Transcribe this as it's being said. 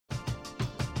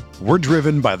We're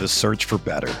driven by the search for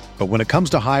better. But when it comes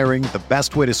to hiring, the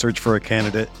best way to search for a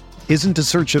candidate isn't to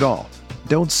search at all.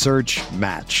 Don't search,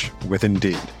 match with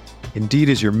Indeed. Indeed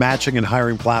is your matching and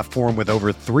hiring platform with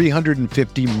over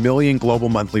 350 million global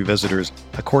monthly visitors,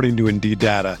 according to Indeed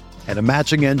data, and a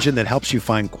matching engine that helps you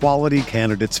find quality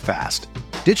candidates fast.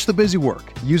 Ditch the busy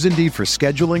work. Use Indeed for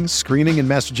scheduling, screening, and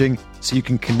messaging so you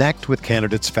can connect with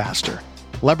candidates faster.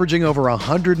 Leveraging over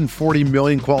 140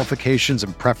 million qualifications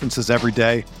and preferences every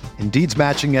day, Indeed's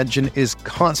matching engine is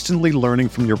constantly learning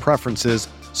from your preferences,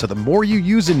 so the more you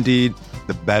use Indeed,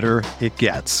 the better it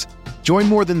gets. Join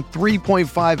more than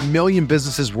 3.5 million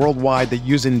businesses worldwide that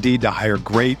use Indeed to hire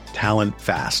great talent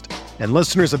fast. And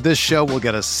listeners of this show will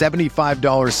get a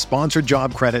 $75 sponsored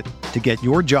job credit to get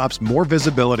your jobs more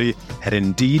visibility at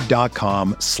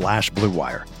Indeed.com/Blue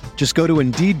Wire. Just go to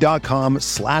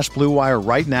Indeed.com/Blue Wire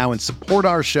right now and support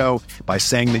our show by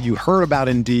saying that you heard about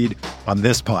Indeed on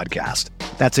this podcast.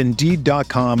 That's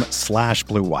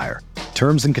Indeed.com/Blue Wire.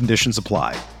 Terms and conditions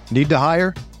apply. Need to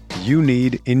hire? You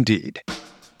need Indeed.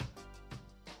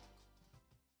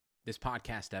 This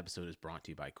podcast episode is brought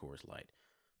to you by Coors Light.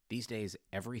 These days,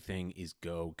 everything is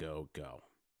go, go, go.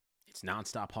 It's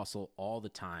nonstop hustle all the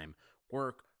time.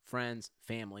 Work, friends,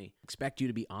 family, expect you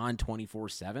to be on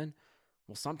 24/7.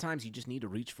 Well, sometimes you just need to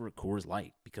reach for a Coors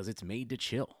Light because it's made to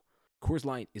chill. Coors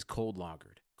Light is cold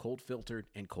lagered, cold filtered,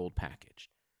 and cold packaged.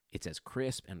 It's as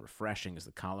crisp and refreshing as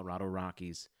the Colorado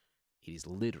Rockies. It is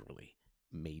literally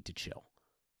made to chill.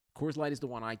 Coors Light is the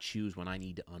one I choose when I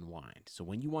need to unwind. So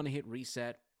when you want to hit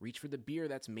reset, reach for the beer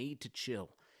that's made to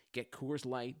chill. Get Coors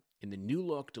Light in the new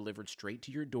look delivered straight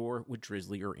to your door with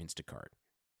Drizzly or Instacart.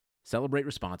 Celebrate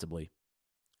responsibly.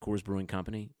 Coors Brewing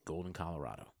Company, Golden,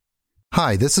 Colorado.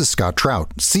 Hi, this is Scott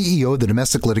Trout, CEO of the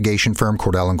domestic litigation firm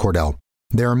Cordell & Cordell.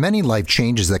 There are many life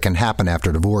changes that can happen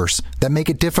after divorce that make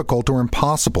it difficult or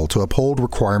impossible to uphold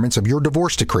requirements of your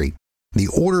divorce decree. The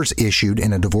orders issued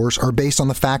in a divorce are based on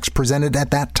the facts presented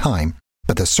at that time,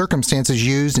 but the circumstances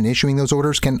used in issuing those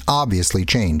orders can obviously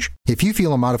change. If you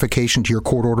feel a modification to your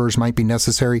court orders might be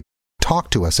necessary,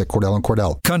 talk to us at Cordell &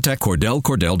 Cordell. Contact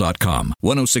CordellCordell.com,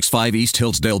 1065 East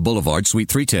Hillsdale Boulevard, Suite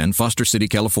 310, Foster City,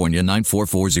 California,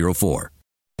 94404.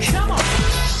 Come on.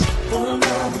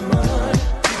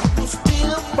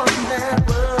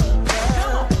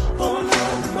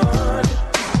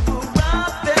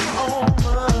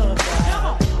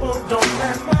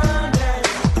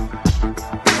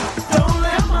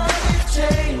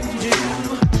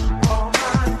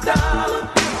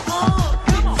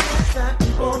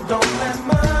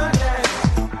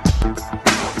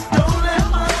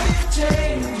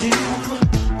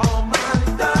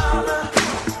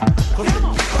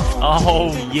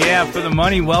 Oh, yeah, for the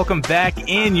money. Welcome back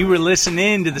in. You were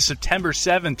listening to the September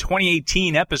 7th,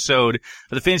 2018 episode of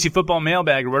the Fantasy Football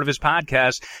Mailbag, a RotoViz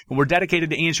podcast. And we're dedicated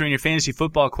to answering your fantasy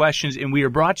football questions, and we are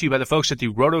brought to you by the folks at the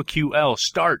RotoQL.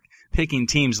 Start picking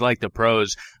teams like the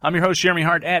pros. I'm your host, Jeremy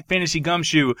Hart, at Fantasy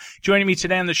Gumshoe. Joining me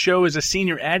today on the show is a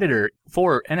senior editor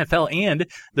for NFL and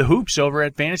the Hoops over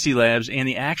at Fantasy Labs and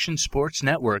the Action Sports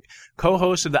Network,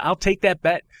 co-host of the I'll Take That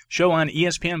Bet show on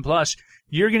ESPN+.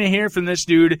 You're going to hear from this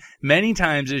dude many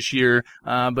times this year,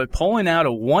 but pulling out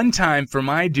a one time for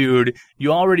my dude,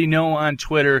 you already know on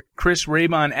Twitter, Chris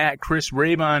Raybon, at Chris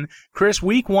Raybon. Chris,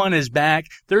 week 1 is back.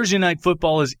 Thursday Night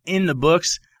Football is in the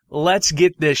books. Let's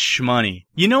get this shmoney.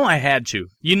 You know I had to.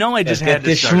 You know I just had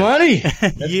to start shmoney.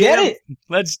 Let's get it.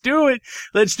 Let's do it.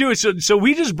 Let's do it. So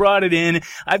we just brought it in.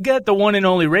 I've got the one and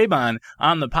only Raybon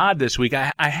on the pod this week.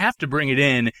 I have to bring it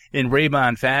in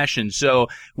Raybon fashion. So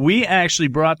we actually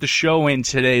brought the show in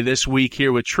today this week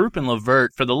here with Troop and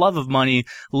Levert for the love of money,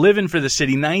 living for the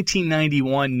city,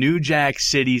 1991 New Jack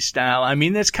City style. I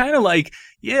mean, that's kind of like,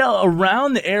 yeah,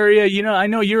 around the area. You know, I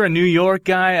know you're a New York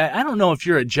guy. I don't know if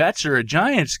you're a Jets or a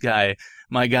Giants guy,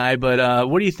 my guy, but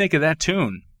what do you think of that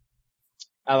tune?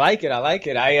 I like it.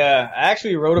 I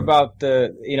actually wrote about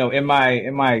in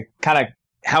my kind of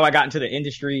how I got into the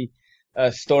industry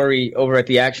story over at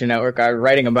the Action Network. I was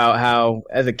writing about how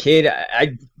as a kid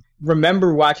I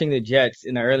remember watching the Jets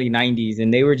in the early 90s,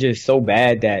 and they were just so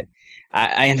bad that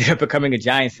I ended up becoming a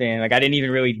Giants fan. Like, I didn't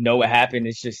even really know what happened.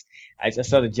 It's just I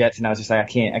saw the Jets and I was just like,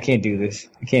 I can't do this.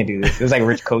 It was like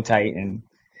Rich Kotite, and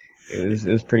it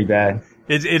was pretty bad.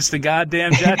 It's the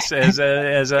goddamn Jets as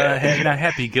not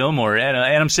Happy Gilmore,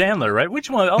 Adam Sandler, right? Which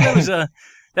one? Oh, that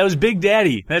was Big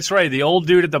Daddy. That's right, the old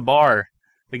dude at the bar.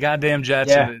 The goddamn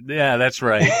Jets. Yeah, yeah, that's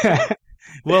right.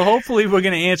 Well, hopefully we're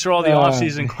going to answer all the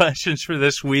off-season questions for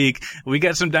this week. We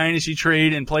got some dynasty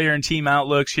trade and player and team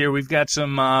outlooks here. We've got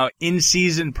some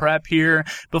in-season prep here.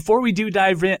 Before we do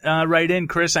dive in, right in,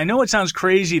 Chris, I know it sounds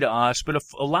crazy to us, but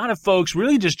a lot of folks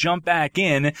really just jump back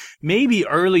in maybe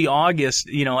early August,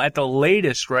 at the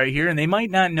latest right here, and they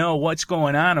might not know what's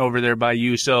going on over there by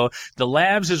you. So the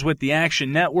Labs is with the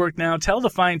Action Network now. Tell the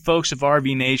fine folks of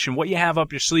RV Nation what you have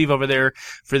up your sleeve over there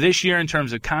for this year in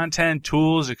terms of content,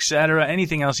 tools, etc.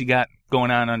 Anything else you got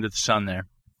going on under the sun there?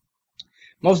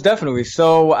 Most definitely.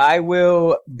 So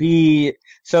Fantasy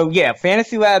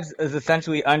Labs is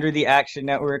essentially under the Action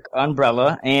Network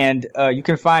umbrella, and you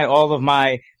can find all of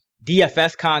my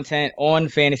DFS content on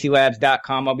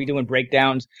fantasylabs.com. I'll be doing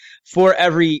breakdowns for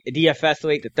every DFS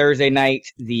slate, the Thursday night,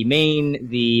 the main,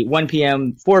 the 1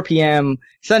 p.m., 4 p.m.,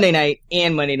 Sunday night,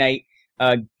 and Monday night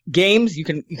games. You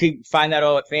can find that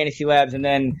all at Fantasy Labs, and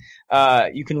then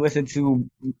you can listen to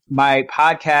my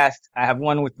podcast. I have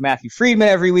one with Matthew Friedman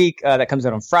every week that comes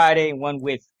out on Friday, one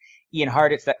with Ian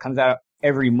Hartitz that comes out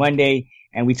every Monday,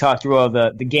 and we talk through all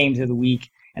the games of the week,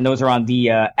 and those are on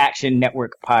the Action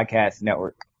Network podcast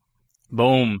network.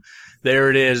 Boom. There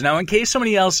it is. Now, in case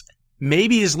somebody else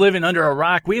maybe is living under a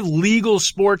rock, we have legal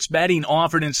sports betting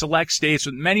offered in select states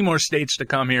with many more states to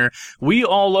come here. We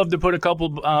all love to put a couple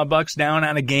bucks down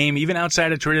on a game, even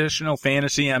outside of traditional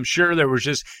fantasy. I'm sure there was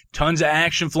just tons of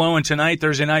action flowing tonight,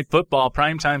 Thursday night football,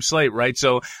 primetime slate, right?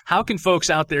 So how can folks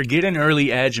out there get an early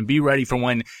edge and be ready for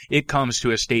when it comes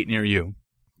to a state near you?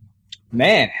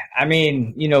 Man, I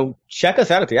mean, check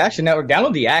us out at the Action Network.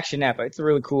 Download the Action app. It's a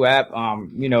really cool app.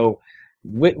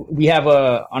 We have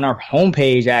on our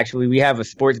homepage, actually, we have a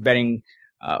sports betting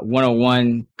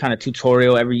 101 kind of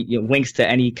tutorial, links to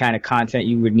any kind of content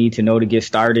you would need to know to get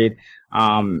started.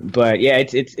 But yeah,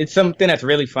 it's something that's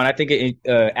really fun. I think it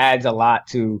adds a lot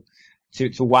to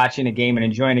watching a game and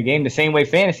enjoying a game the same way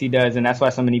fantasy does. And that's why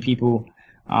so many people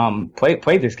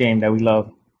play this game that we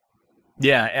love.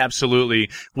 Yeah,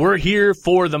 absolutely. We're here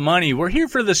for the money. We're here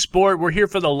for the sport. We're here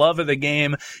for the love of the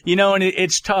game. And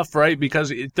it's tough, right?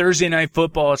 Because Thursday night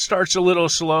football, it starts a little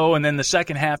slow and then the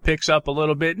second half picks up a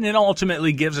little bit and it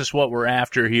ultimately gives us what we're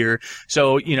after here.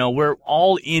 So, we're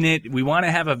all in it. We want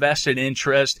to have a vested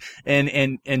interest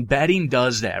and betting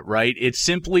does that, right? It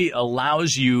simply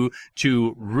allows you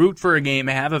to root for a game,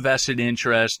 have a vested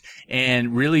interest,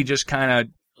 and really just kind of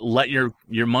let your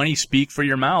money speak for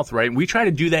your mouth, right? We try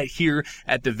to do that here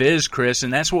at the Viz, Chris,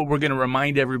 and that's what we're going to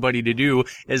remind everybody to do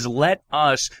is let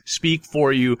us speak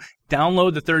for you.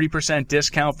 Download the 30%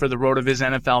 discount for the RotoViz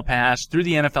NFL Pass through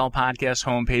the NFL Podcast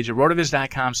homepage at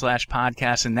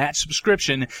rotoviz.com/podcast, and that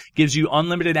subscription gives you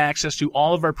unlimited access to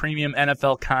all of our premium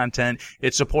NFL content.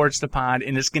 It supports the pod,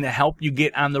 and it's going to help you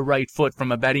get on the right foot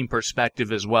from a betting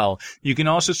perspective as well. You can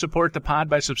also support the pod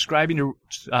by subscribing to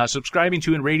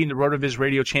and rating the RotoViz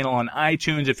radio channel on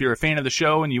iTunes. If you're a fan of the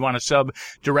show and you want to sub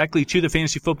directly to the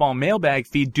Fantasy Football Mailbag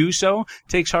feed, do so. It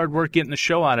takes hard work getting the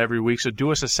show out every week, so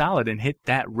do us a solid and hit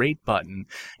that rate button.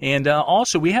 And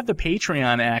also, we have the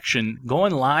Patreon action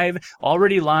going live,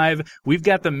 already live. We've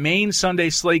got the main Sunday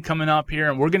slate coming up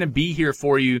here, and we're going to be here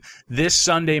for you this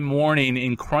Sunday morning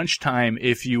in crunch time,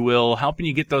 if you will, helping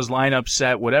you get those lineups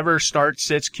set. Whatever start,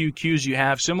 sits, QQs you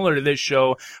have, similar to this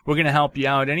show, we're going to help you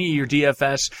out. Any of your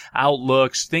DFS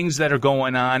outlooks, things that are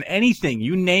going on, anything,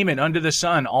 you name it under the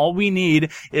sun. All we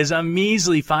need is a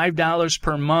measly $5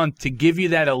 per month to give you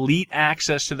that elite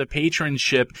access to the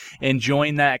patronship and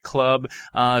join that club.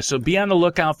 So be on the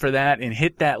lookout for that and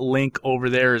hit that link over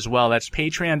there as well. That's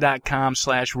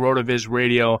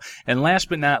patreon.com/RotoVizRadio. And last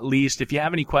but not least, if you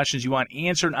have any questions you want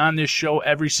answered on this show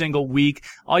every single week,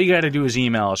 all you got to do is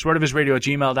email us,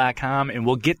 rotovizradio@gmail.com, and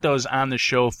we'll get those on the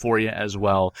show for you as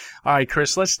well. All right,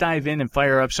 Chris, let's dive in and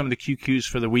fire up some of the QQs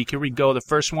for the week. Here we go. The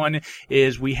first one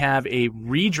is we have a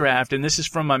redraft, and this is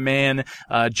from my man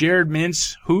Jared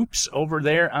Mintz Hoops over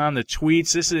there on the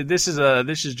tweets. This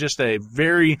is just a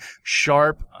very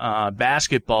sharp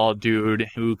basketball dude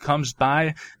who comes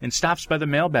by and stops by the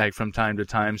mailbag from time to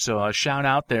time. So shout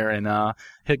out there and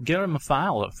give him a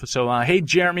follow. So hey,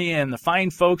 Jeremy and the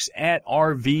fine folks at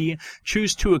RV,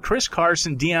 choose two of Chris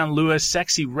Carson, Dion Lewis,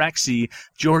 Sexy Rexy,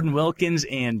 Jordan Wilkins,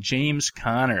 and James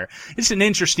Conner. It's an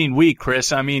interesting week,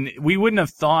 Chris. I mean, we wouldn't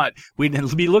have thought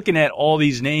we'd be looking at all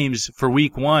these names for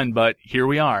week one, but here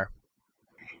we are.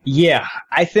 Yeah,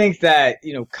 I think that,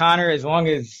 Conner, as long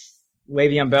as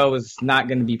Le'Veon Bell was not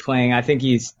going to be playing, I think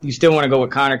you still want to go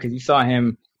with Conner because you saw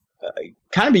him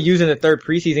kind of be using the third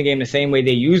preseason game the same way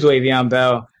they use Le'Veon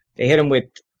Bell. They hit him with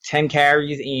 10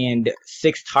 carries and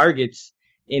 6 targets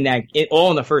all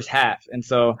in the first half. And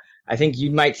so I think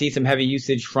you might see some heavy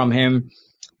usage from him.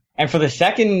 And for the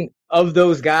second of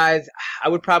those guys, I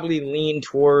would probably lean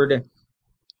toward.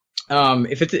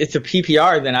 If it's a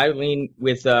PPR, then I would lean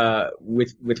with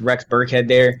Rex Burkhead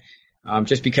there,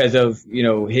 just because of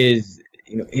his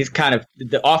kind of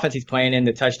the offense he's playing in,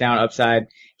 the touchdown upside.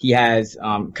 He has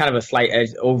kind of a slight edge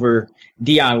over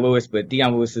Dion Lewis, but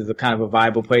Dion Lewis is a kind of a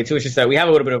viable play too. It's just that we have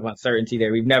a little bit of uncertainty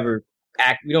there. We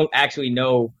don't actually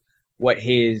know what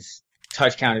his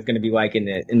touch count is going to be like in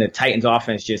the Titans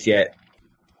offense just yet.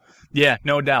 Yeah,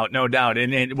 no doubt.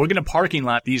 And we're going to parking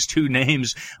lot these two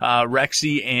names,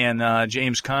 Rexy and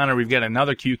James Conner. We've got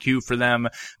another QQ for them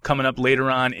coming up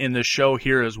later on in the show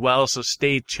here as well, so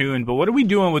stay tuned. But what are we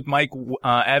doing with Mike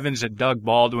Evans and Doug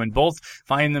Baldwin? Both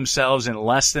find themselves in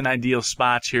less than ideal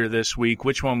spots here this week.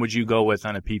 Which one would you go with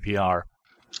on a PPR?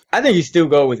 I think you still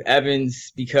go with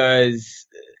Evans because,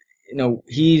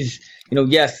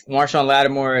 yes, Marshawn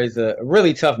Lattimore is a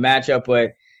really tough matchup,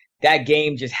 but that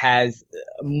game just has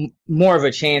more of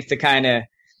a chance to kind of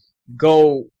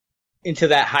go into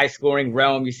that high scoring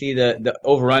realm. You see the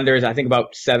over-unders, I think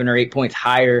about 7 or 8 points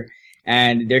higher.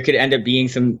 And there could end up being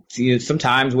some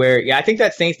times where, I think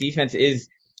that Saints defense is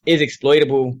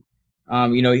exploitable.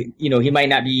 He might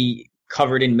not be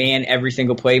covered in man every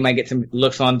single play. He might get some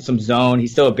looks on some zone.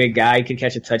 He's still a big guy. He could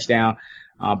catch a touchdown.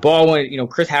 Baldwin,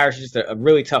 Chris Harris is just a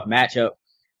really tough matchup.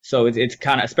 So it's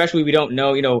kind of, especially we don't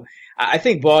know, I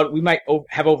think we might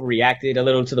have overreacted a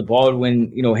little to the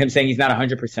Baldwin, him saying he's not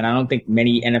 100%. I don't think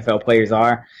many NFL players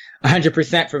are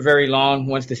 100% for very long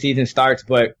once the season starts,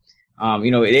 but,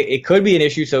 it could be an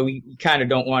issue. So we kind of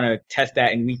don't want to test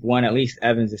that in week one. At least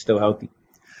Evans is still healthy.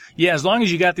 Yeah, as long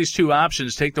as you got these two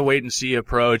options, take the wait and see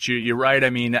approach. You're right. I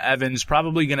mean, Evans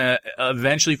probably going to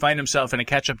eventually find himself in a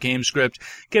catch-up game script,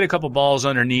 get a couple balls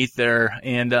underneath there,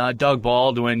 and Doug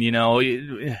Baldwin,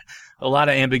 a lot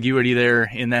of ambiguity there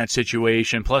in that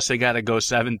situation. Plus, they got to go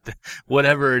seventh,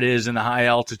 whatever it is, in the high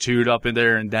altitude up in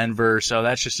there in Denver. So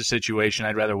that's just a situation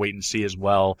I'd rather wait and see as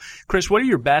well. Chris, what are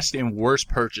your best and worst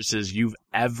purchases you've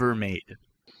ever made?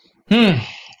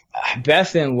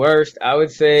 Best and worst, I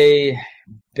would say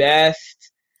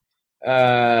best,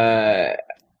 probably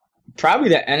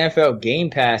the NFL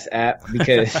Game Pass app,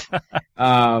 because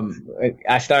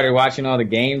I started watching all the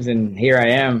games and here I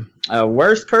am.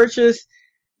 Worst purchase,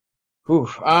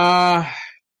 that's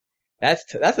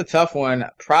a tough one.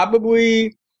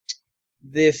 Probably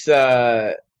this,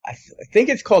 I think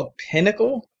it's called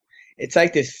Pinnacle. It's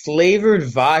like this flavored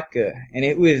vodka, and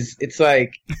it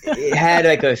had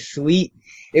like a sweet.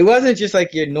 It wasn't just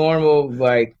like your normal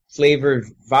like flavored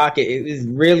vodka. It was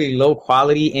really low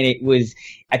quality, and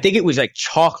I think it was like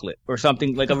chocolate or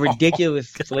something, like a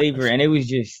ridiculous flavor, and it was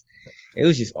just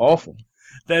awful.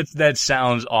 That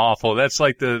sounds awful. That's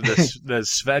like the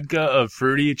Svedka of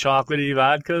fruity chocolatey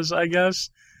vodkas, I guess.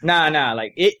 Nah.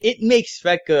 Like it makes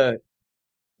Svedka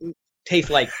taste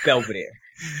like Belvedere.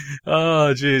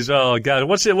 Oh jeez. Oh god.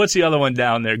 What's the other one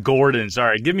down there? Gordon's. All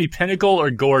right. Give me Pinnacle or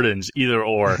Gordon's, either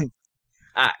or.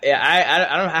 I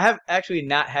have actually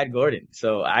not had Gordon,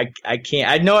 so I can't.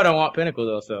 I know I don't want Pinnacle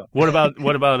though. So what about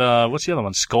what's the other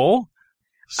one? Skull?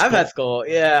 I've had Skull.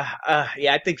 Yeah.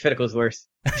 I think Pinnacle's worse.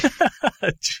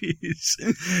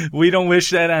 Jeez, we don't wish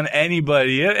that on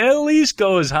anybody. At least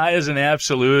go as high as an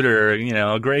Absolute or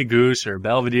a Grey Goose or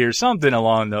Belvedere, something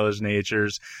along those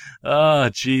natures. Oh,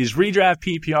 geez. Redraft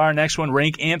PPR. Next one,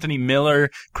 rank Anthony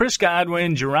Miller, Chris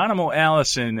Godwin, Geronimo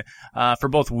Allison for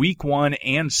both week one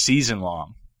and season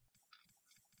long.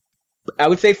 I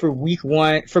would say for week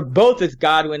one, for both, it's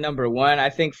Godwin number one.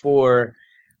 I think for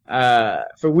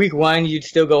week one, you'd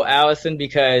still go Allison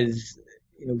because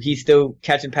he's still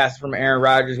catching passes from Aaron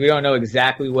Rodgers. We don't know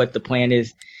exactly what the plan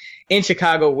is in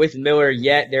Chicago with Miller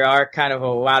yet. There are kind of a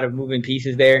lot of moving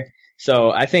pieces there. So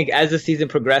I think as the season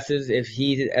progresses, if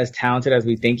he's as talented as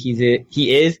we think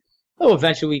he is, he'll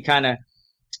eventually kind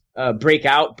of break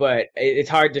out. But it's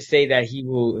hard to say that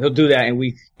he'll do that in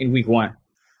week one.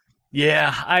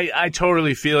 Yeah, I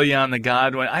totally feel you on the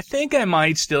Godwin. I think I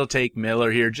might still take Miller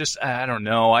here. I don't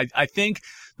know. I think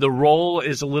the role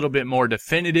is a little bit more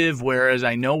definitive, whereas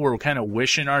I know we're kind of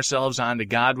wishing ourselves onto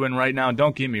Godwin right now.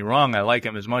 Don't get me wrong, I like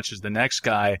him as much as the next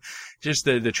guy. Just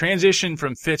the transition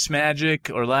from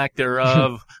Fitzmagic, or lack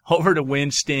thereof, over to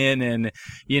Winston, and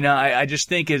I just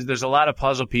think there's a lot of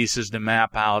puzzle pieces to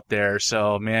map out there.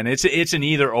 So man, it's an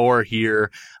either or here.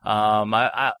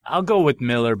 I'll go with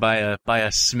Miller by a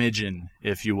smidgen,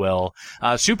 if you will.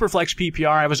 Superflex PPR.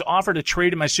 I was offered a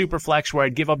trade in my Superflex where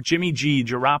I'd give up Jimmy G,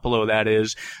 Garoppolo, that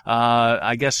is.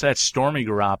 I guess that's Stormy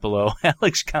Garoppolo,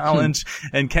 Alex Collins,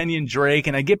 and Kenyon Drake,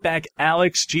 and I get back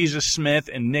Alex, Jesus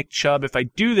Smith, and Nick Chubb. If I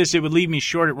do this, it would would leave me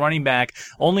short at running back,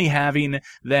 only having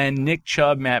then Nick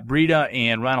Chubb, Matt Breida,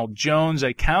 and Ronald Jones.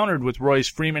 I countered with Royce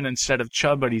Freeman instead of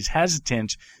Chubb, but he's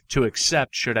hesitant to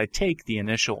accept. Should I take the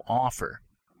initial offer?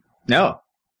 No.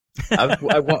 I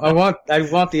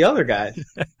want the other guys,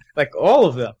 like all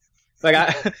of them.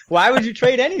 Like, why would you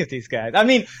trade any of these guys? I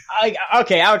mean,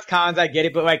 okay, Alex Collins, I get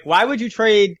it, but like, why would you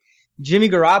trade Jimmy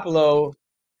Garoppolo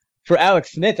for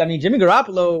Alex Smith? I mean, Jimmy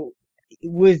Garoppolo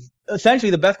was essentially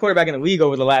the best quarterback in the league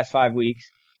over the last 5 weeks.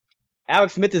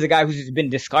 Alex Smith is a guy who's just been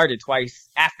discarded twice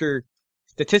after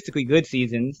statistically good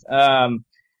seasons.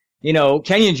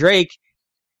 Kenyon Drake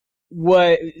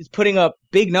was putting up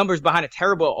big numbers behind a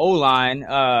terrible O-line,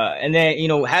 and then,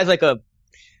 has like a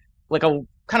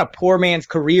kind of poor man's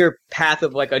career path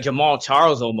of like a Jamal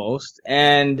Charles almost.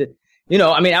 And,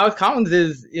 Alex Collins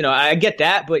is, I get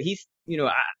that, but he's,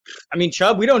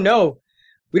 Chubb, we don't know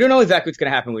exactly what's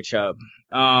going to happen with Chubb.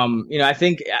 I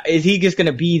think, is he just going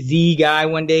to be the guy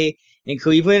one day in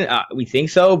Cleveland? We think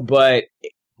so, but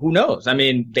who knows? I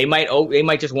mean, they might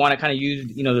just want to kind of use,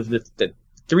 the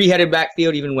three-headed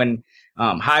backfield even when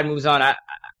Hyde moves on.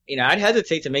 I'd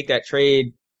hesitate to make that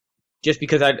trade just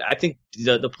because I think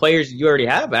the players you already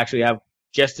have actually have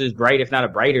just as bright, if not a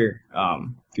brighter,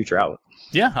 future outlook.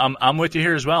 Yeah, I'm with you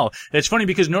here as well. It's funny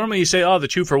because normally you say, the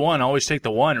 2-for-1, always take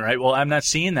the one, right? Well, I'm not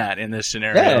seeing that in this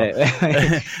scenario.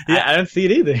 Yeah, I don't see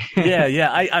it either. Yeah.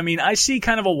 I see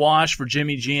kind of a wash for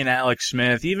Jimmy G and Alex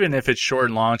Smith, even if it's short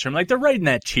and long term. Like, they're right in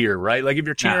that tier, right? Like, if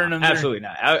you're tiering them. Absolutely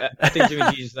not. I think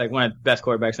Jimmy G is like one of the best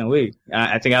quarterbacks in the league.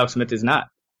 I think Alex Smith is not,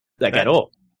 at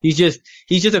all. He's just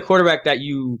a quarterback that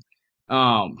you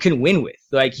can win with.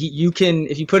 Like, you can,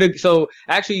 if you put so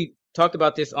actually talked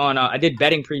about this on, I did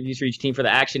betting previews for each team for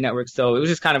the Action Network. So it was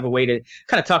just kind of a way to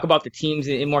kind of talk about the teams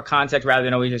in more context rather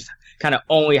than always just kind of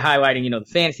only highlighting, the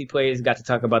fantasy plays. Got to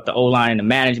talk about the O-line and the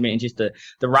management and just the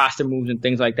roster moves and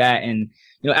things like that. And,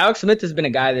 Alex Smith has been a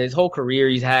guy that his whole career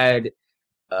he's had,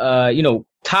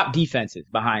 top defenses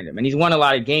behind him. And he's won a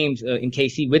lot of games in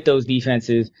KC with those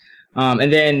defenses.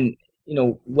 And then,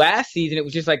 last season it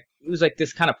was like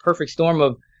this kind of perfect storm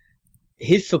of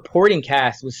his supporting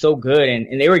cast was so good and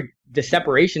the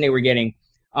separation they were getting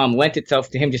lent itself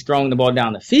to him just throwing the ball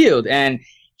down the field. And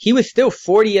he was still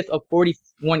 40th of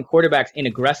 41 quarterbacks in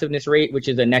aggressiveness rate, which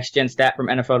is a next gen stat from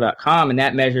NFL.com. And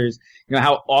that measures,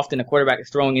 how often a quarterback is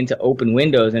throwing into open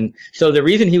windows. And so the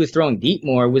reason he was throwing deep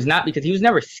more was not because he was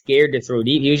never scared to throw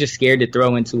deep. He was just scared to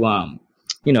throw into,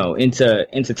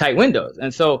 into tight windows.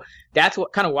 And so that's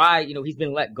what kind of why, he's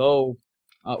been let go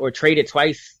or traded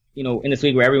twice, in this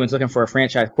league where everyone's looking for a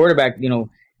franchise quarterback.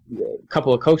 A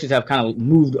couple of coaches have kind of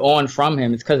moved on from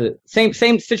him. It's because of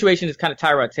same situation as kind of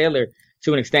Tyrod Taylor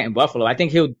to an extent in Buffalo. I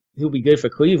think he'll be good for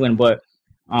Cleveland, but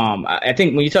I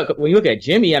think when you look at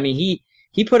Jimmy, I mean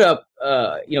he put up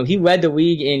he led the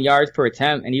league in yards per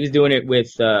attempt, and he was doing it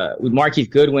with Marquise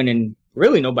Goodwin and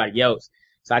really nobody else.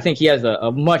 So I think he has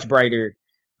a much brighter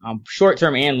short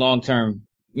term and long term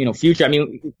future. I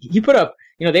mean, he put up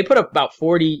they put up about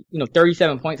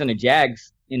 37 points on the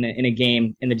Jags in a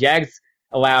game, and the Jags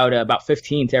allowed about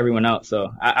 15 to everyone else.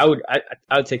 So I would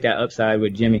take that upside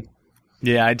with Jimmy.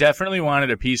 Yeah, I definitely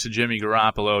wanted a piece of Jimmy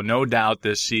Garoppolo, no doubt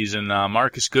this season.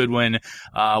 Marcus Goodwin,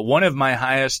 one of my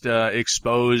highest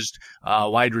exposed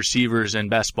wide receivers in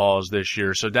best balls this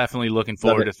year, so definitely looking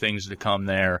forward to things to come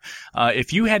there.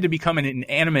 If you had to become an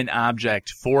inanimate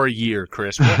object for a year,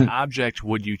 Chris, what object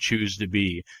would you choose to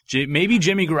be? Maybe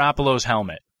Jimmy Garoppolo's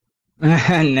helmet. Nah,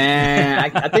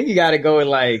 I think you got to go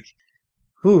with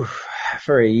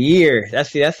for a year.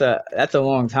 That's a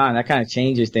long time. That kind of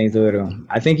changes things a little.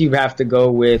 I think you have to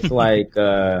go with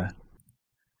a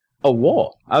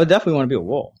wall. I would definitely want to be a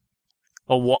wall.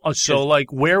 A wall. So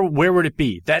where would it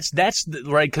be? That's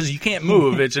right, because you can't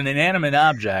move. It's an inanimate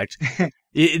object.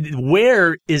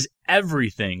 Where is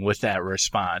everything with that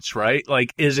response, right?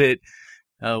 Like, is it?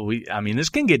 This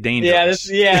can get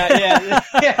dangerous. Yeah.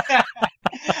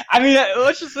 I mean,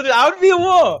 I would be a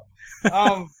wall.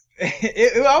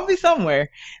 I'll be somewhere.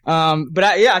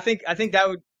 I think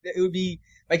it would be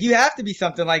like, you have to be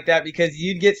something like that because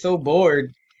you'd get so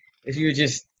bored if you were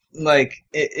just you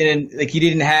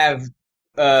didn't have,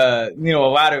 a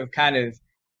lot of kind of,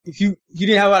 if you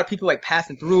didn't have a lot of people like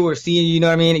passing through or seeing you, know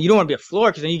what I mean? You don't want to be a floor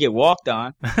because then you get walked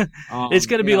on. It's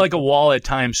going to be like a wall at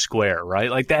Times Square, right?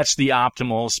 Like, that's the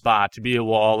optimal spot to be a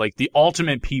wall, like the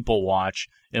ultimate people watch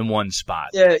in one spot.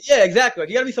 Yeah, exactly. Like,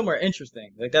 you got to be somewhere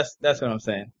interesting. Like, that's what I'm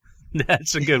saying.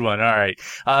 That's a good one. All right.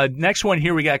 Next one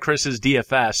here, we got Chris's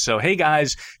DFS. So, hey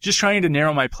guys, just trying to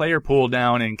narrow my player pool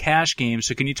down in cash games.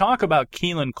 So can you talk about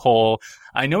Keelan Cole?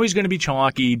 I know he's going to be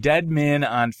chalky. Deadman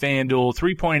on FanDuel,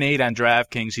 3.8 on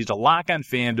DraftKings. He's a lock on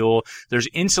FanDuel. There's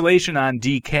insulation on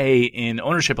DK in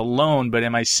ownership alone, but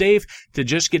am I safe to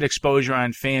just get exposure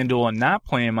on FanDuel and not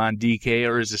play him on DK,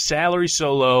 or is the salary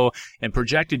so low and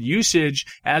projected usage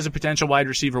as a potential wide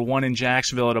receiver 1 in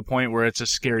Jacksonville at a point where it's a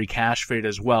scary cash fade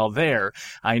as well there?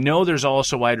 I know there's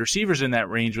also wide receivers in that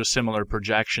range with similar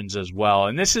projections as well.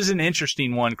 And this is an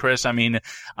interesting one, Chris. I mean,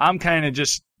 I'm kind of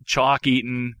just chalk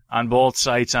eating on both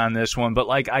sites on this one, but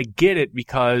like, I get it,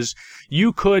 because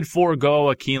you could forego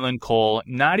a Keelan Cole,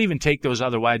 not even take those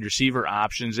other wide receiver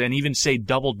options, and even say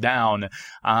double down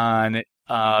on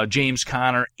James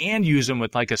Conner and use him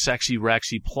with like a sexy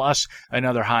Rexy plus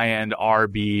another high-end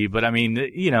RB. But I mean,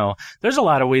 you know, there's a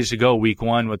lot of ways to go week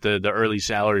 1 with the early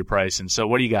salary price. And so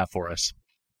what do you got for us?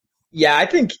 Yeah, I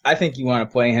think you want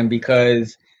to play him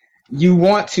because you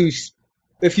want to.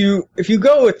 If you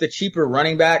go with the cheaper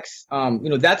running backs,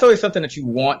 that's always something that you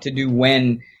want to do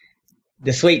when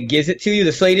the slate gives it to you.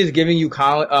 The slate is giving you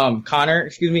Connor,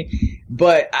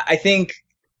 but I think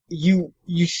you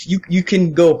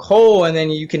can go Cole, and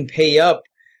then you can pay up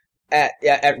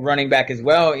at running back as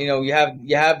well. You know, you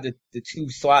have the 2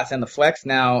 slots and the flex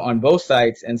now on both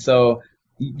sides, and so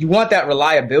you want that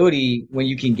reliability when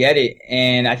you can get it.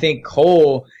 And I think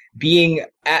Cole being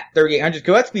at 3,800,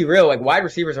 because let's be real, like, wide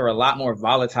receivers are a lot more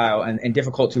volatile and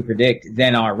difficult to predict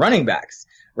than our running backs,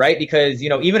 right? Because,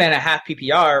 even in a half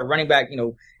PPR, running back,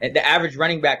 the average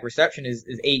running back reception is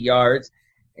 8 yards.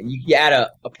 And you add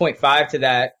a 0.5 to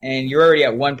that, and you're already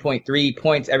at 1.3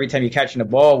 points every time you're catching the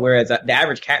ball, whereas the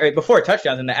average carry, before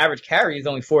touchdowns, and the average carry is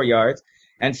only 4 yards.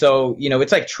 And so,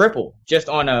 it's like triple just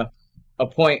on a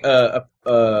half point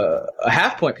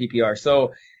PPR.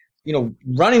 So,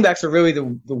 running backs are really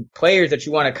the players that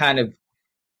you want to kind of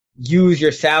use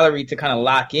your salary to kind of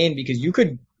lock in, because you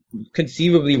could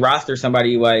conceivably roster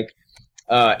somebody like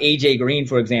AJ Green,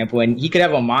 for example, and he could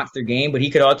have a monster game, but he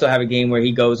could also have a game where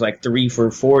he goes like 3 for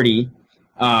 40.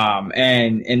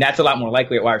 And that's a lot more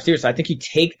likely at wide receiver. So I think you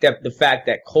take the fact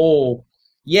that Cole,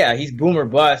 yeah, he's boom or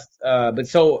bust, but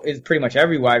so is pretty much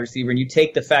every wide receiver. And you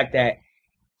take the fact that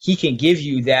he can give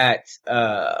you that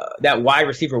wide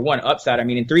receiver 1 upside. I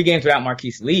mean, in 3 games without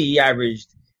Marquise Lee, he averaged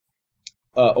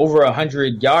over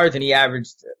 100 yards, and he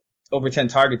averaged over 10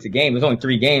 targets a game. It was only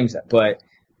 3 games, but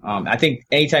I think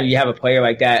anytime you have a player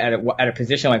like that at a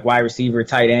position like wide receiver,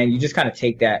 tight end, you just kind of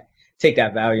take that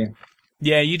value.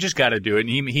 Yeah, you just got to do it.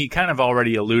 And he kind of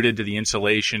already alluded to the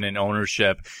insulation and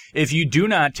ownership. If you do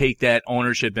not take that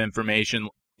ownership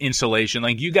insulation,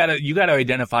 like, you gotta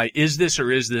identify, is this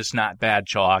or is this not bad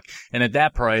chalk? And at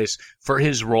that price, for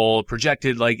his role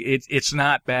projected, like, it's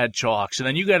not bad chalk. So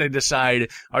then you gotta decide,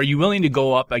 are you willing to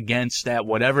go up against that,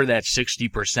 whatever that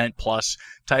 60% plus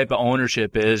type of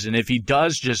ownership is? And if he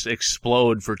does just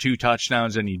explode for 2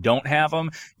 touchdowns and you don't have him,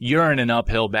 you're in an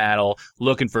uphill battle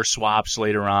looking for swaps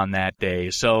later on that day.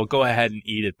 So go ahead and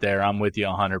eat it there. I'm with you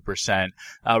 100%.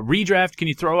 Redraft, can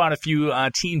you throw out a few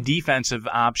team defensive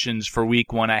options for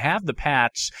week 1? I have the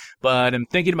Pats, but I'm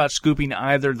thinking about scooping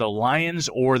either the Lions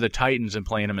or the Titans and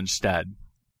playing them instead.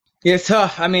 Yeah, it's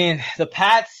tough. I mean, the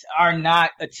Pats are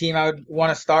not a team I would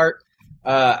want to start.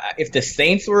 If the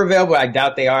Saints were available, I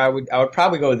doubt they are. I would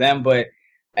probably go with them, but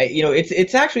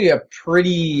it's actually a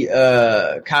pretty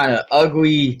kind of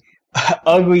ugly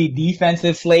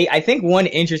defensive slate. I think one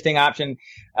interesting option.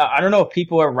 I don't know if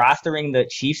people are rostering the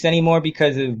Chiefs anymore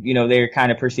because of they're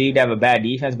kind of perceived to have a bad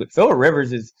defense, but Phil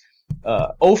Rivers is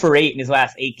 0 for 8 in his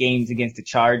last 8 games against the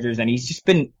Chargers, and he's just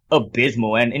been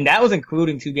abysmal. And that was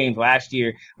including 2 games last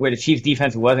year where the Chiefs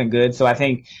defense wasn't good. So I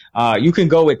think you can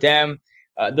go with them.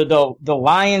 The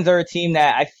Lions are a team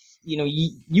that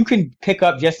you can pick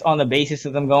up just on the basis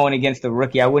of them going against the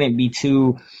rookie. I wouldn't be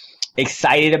too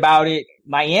excited about it.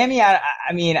 Miami, I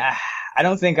mean, I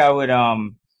don't think I would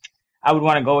want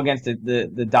to go against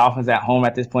the Dolphins at home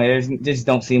at this point. They just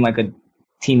don't seem like a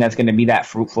team that's going to be that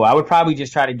fruitful. I would probably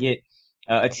just try to get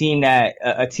a team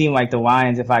like the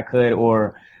Lions if I could,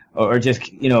 or just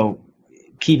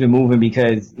keep it moving,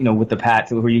 because with the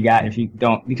Pats, who you got, if you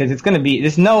don't, because it's going to be,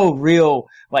 there's no real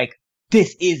like,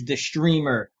 this is the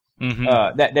streamer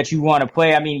that you want to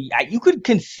play. I mean, you could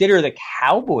consider the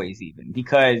Cowboys even,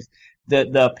 because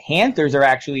the Panthers are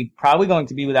actually probably going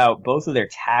to be without both of their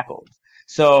tackles.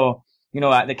 So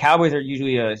the Cowboys are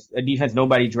usually a defense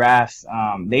nobody drafts.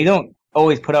 They don't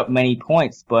always put up many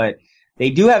points, but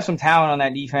they do have some talent on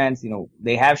that defense.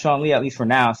 They have Sean Lee, at least for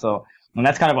now. So, and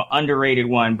that's kind of an underrated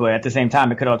one, but at the same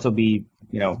time, it could also be,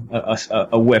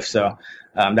 a whiff. So,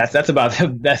 that's about the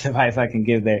best advice I can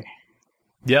give there.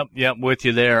 Yep, with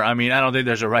you there. I mean, I don't think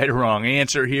there's a right or wrong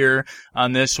answer here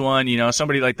on this one.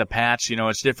 Somebody like the Pats,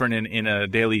 it's different in a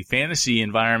daily fantasy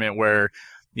environment where,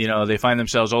 they find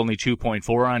themselves only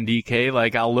 2.4 on DK.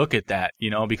 Like, I'll look at that,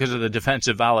 because of the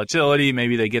defensive volatility.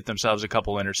 Maybe they get themselves a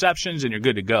couple interceptions and you're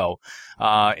good to go.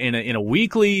 In a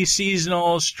weekly,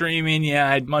 seasonal streaming,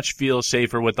 I'd much feel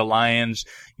safer with the Lions,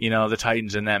 the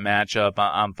Titans in that matchup.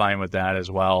 I'm fine with that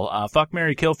as well. Fuck,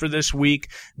 marry, kill for this week.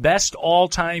 Best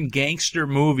all-time gangster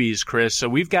movies, Chris. So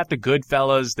we've got The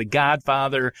Goodfellas, The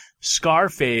Godfather,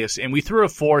 Scarface, and we threw a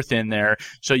fourth in there.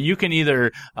 So you can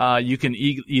either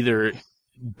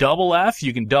double F,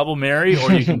 you can double marry,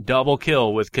 or you can double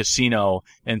kill with Casino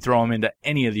and throw them into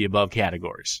any of the above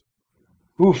categories.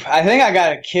 Oof, I think I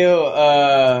gotta kill.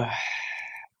 I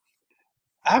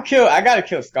gotta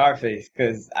kill Scarface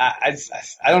because I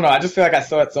don't know. I just feel like I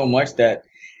saw it so much that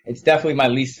it's definitely my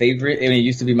least favorite. I mean, it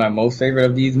used to be my most favorite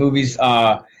of these movies.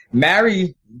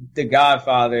 Marry The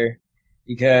Godfather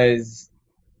because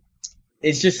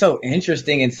it's just so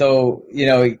interesting and so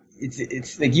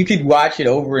It's like you could watch it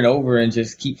over and over and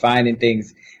just keep finding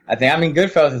things.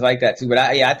 Goodfellas is like that too. But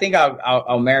I think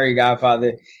I'll marry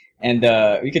Godfather, and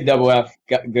we could double F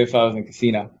Goodfellas and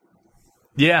Casino.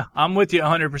 Yeah, I'm with you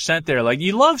 100% there. Like,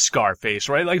 you love Scarface,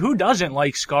 right? Like, who doesn't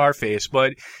like Scarface?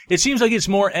 But it seems like it's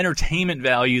more entertainment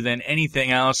value than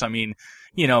anything else. I mean,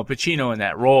 Pacino in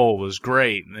that role was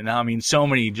great. And so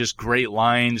many just great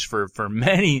lines for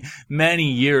many,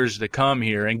 many years to come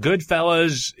here. And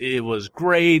Goodfellas, it was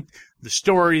great. The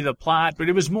story, the plot, but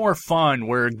it was more fun,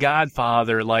 where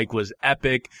Godfather, was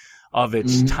epic of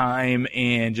its time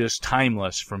and just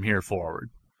timeless from here forward.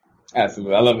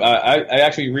 Absolutely. I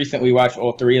actually recently watched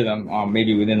all three of them,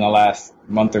 maybe within the last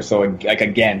month or so,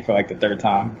 again, for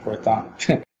the fourth time.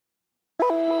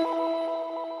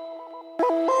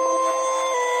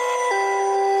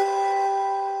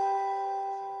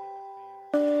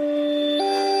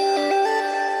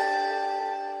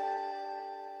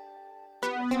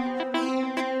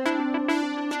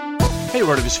 Hey,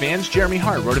 RotoViz fans, Jeremy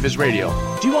Hart, RotoViz Radio.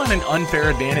 Do you want an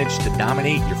unfair advantage to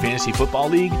dominate your fantasy football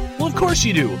league? Well, of course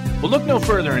you do. Well, look no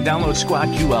further and download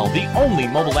SquadQL, the only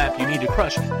mobile app you need to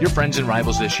crush your friends and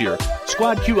rivals this year.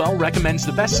 SquadQL recommends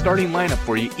the best starting lineup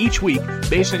for you each week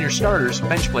based on your starters,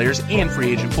 bench players, and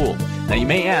free agent pool. Now, you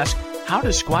may ask, how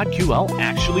does SquadQL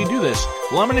actually do this?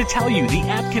 Well, I'm going to tell you. The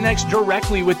app connects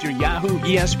directly with your Yahoo,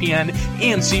 ESPN,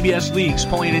 and CBS leagues,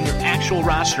 pulling in your actual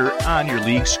roster on your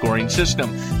league scoring system.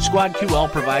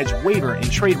 SquadQL provides waiver and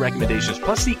trade recommendations,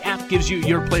 plus the app gives you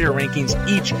your player rankings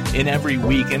each and every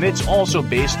week, and it's also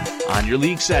based on your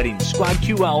league settings.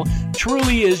 SquadQL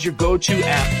truly is your go-to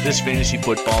app this fantasy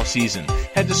football season.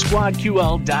 Head to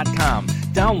SquadQL.com.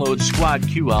 Download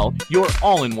SquadQL, your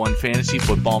all-in-one fantasy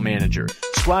football manager.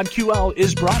 SquadQL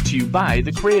is brought to you by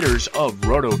the creators of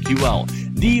RotoQL,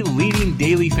 the leading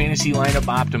daily fantasy lineup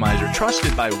optimizer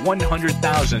trusted by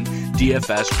 100,000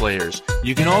 DFS players.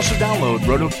 You can also download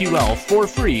RotoQL for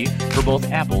free for both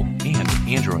Apple and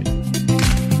Android.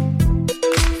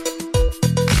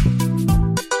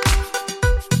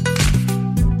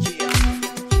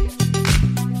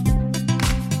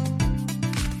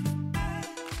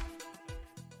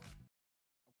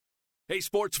 Hey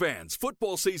sports fans,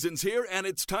 football season's here and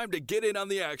it's time to get in on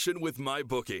the action with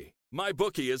MyBookie.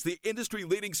 MyBookie is the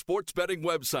industry-leading sports betting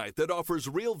website that offers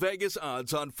real Vegas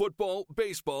odds on football,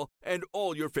 baseball, and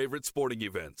all your favorite sporting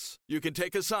events. You can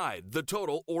take a side, the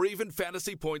total, or even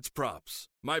fantasy points props.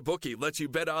 MyBookie lets you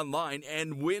bet online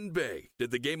and win big.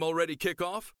 Did the game already kick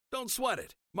off? Don't sweat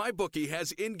it. MyBookie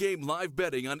has in-game live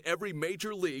betting on every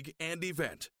major league and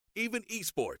event, even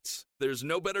esports. There's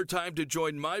no better time to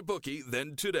join MyBookie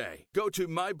than today. Go to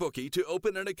MyBookie to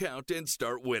open an account and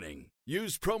start winning.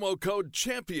 Use promo code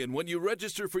CHAMPION when you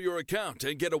register for your account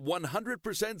and get a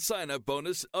 100% sign-up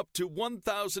bonus up to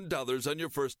 $1,000 on your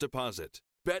first deposit.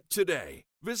 Bet today.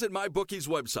 Visit MyBookie's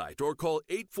website or call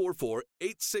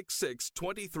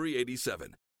 844-866-2387.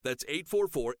 That's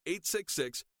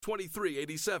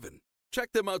 844-866-2387.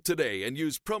 Check them out today and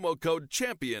use promo code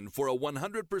CHAMPION for a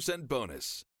 100%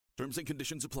 bonus. Terms and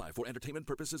conditions apply for entertainment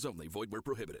purposes only. Void where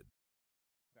prohibited.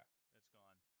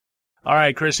 All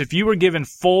right, Chris, if you were given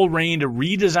full reign to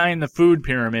redesign the food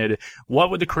pyramid,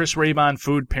 what would the Chris Raybon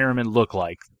food pyramid look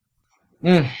like?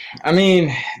 I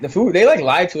mean, the food, they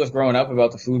lied to us growing up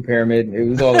about the food pyramid. It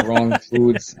was all the wrong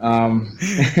foods.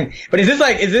 But is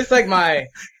this like my,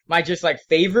 my just like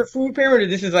favorite food pyramid, or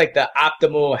this is like the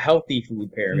optimal healthy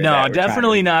food pyramid? No,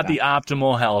 definitely not the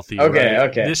optimal healthy. Okay, right?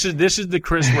 okay. This is the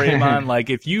Chris Raymond. Like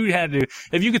if you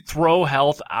could throw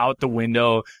health out the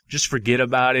window, just forget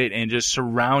about it and just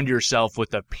surround yourself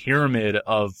with a pyramid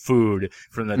of food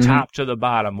from the top to the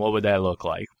bottom. What would that look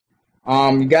like?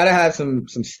 You gotta have some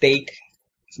steak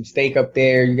up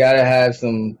there. You gotta have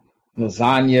some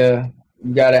lasagna.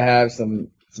 You gotta have some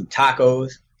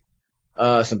tacos.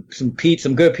 Some pizza,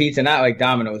 some good pizza, not like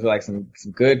Domino's, but like some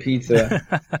good pizza.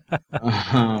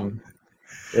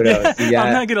 What else?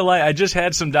 I'm not gonna lie, I just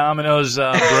had some Domino's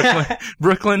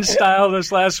Brooklyn style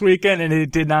this last weekend, and it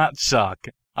did not suck.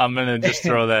 I'm gonna just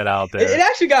throw that out there. It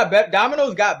actually got better.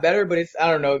 Domino's got better, but it's,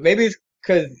 I don't know, maybe it's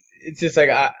because it's just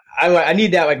like I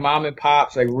need that like mom and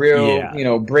pops, like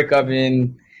real, brick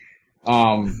oven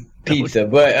pizza.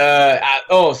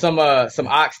 But some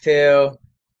oxtail.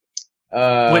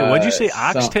 Wait, what'd you say?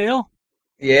 Oxtail?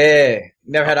 Yeah.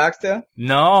 Never had oxtail?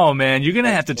 No, man. You're going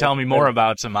to have to tell me more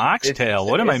about some oxtail.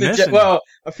 What am I missing?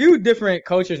 A few different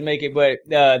cultures make it, but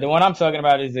the one I'm talking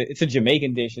about it's a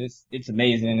Jamaican dish. It's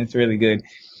amazing. It's really good.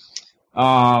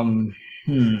 How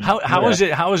is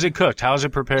it? How is it cooked? How is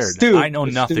it prepared? Stewed. I know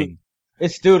nothing.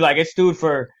 It's stewed. Like it's stewed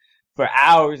for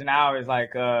hours and hours.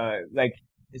 Like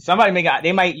somebody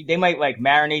they might like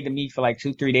marinate the meat for like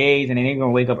 2-3 days, and then they're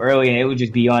gonna wake up early and it would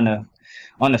just be on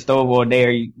the stove all day, or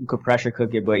you could pressure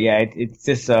cook it. But yeah, it's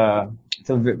just it's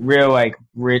a real like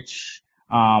rich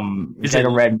it's like a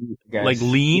red meat, I guess. Like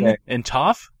lean and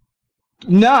tough?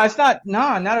 No, it's not.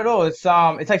 No, not at all. It's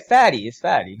like fatty. It's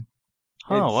fatty.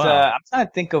 Oh wow! I'm trying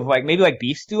to think of like maybe like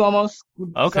beef stew almost.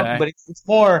 Okay, but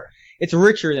it's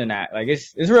richer than that. Like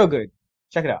it's real good.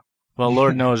 Check it out. Well,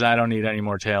 Lord knows I don't need any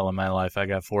more tail in my life. I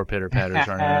got 4 pitter-patters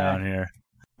running around here.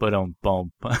 Boom.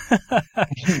 All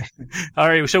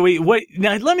right, so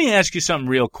now let me ask you something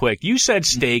real quick. You said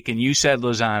steak and you said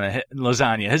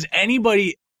lasagna. Has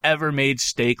anybody ever made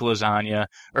steak lasagna,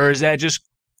 or is that just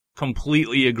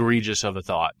completely egregious of a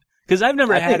thought? Because I've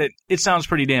never had it. It sounds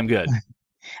pretty damn good.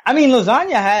 I mean,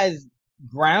 lasagna has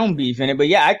ground beef in it, but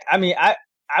yeah,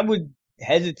 I would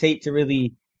hesitate to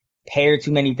really pair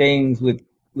too many things with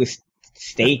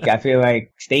steak. I feel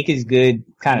like steak is good,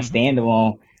 kind of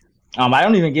standalone. I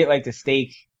don't even get like the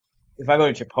steak. If I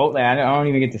go to Chipotle, I don't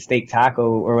even get the steak taco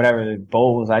or whatever, the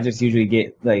bowls. I just usually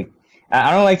get like,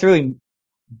 I don't like to really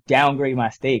downgrade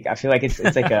my steak. I feel like it's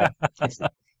like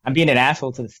I'm being an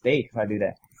asshole to the steak if I do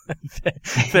that.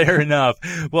 Fair enough.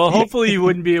 Well, hopefully you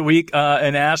wouldn't be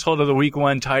an asshole to the week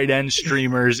 1 tight end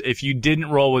streamers if you didn't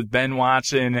roll with Ben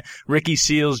Watson, Ricky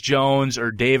Seals-Jones,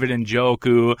 or David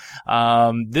Njoku.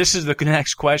 This is the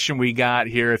next question we got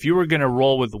here. If you were going to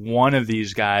roll with one of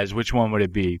these guys, which one would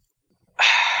it be?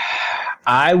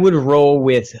 I would roll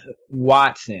with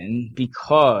Watson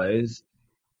because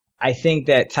I think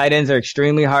that tight ends are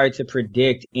extremely hard to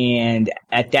predict, and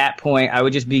at that point, I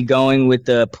would just be going with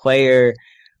the player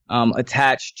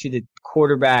attached to the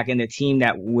quarterback and the team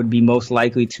that would be most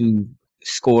likely to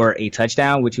score a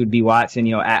touchdown, which would be Watson,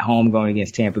 at home going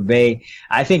against Tampa Bay.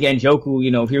 I think Njoku,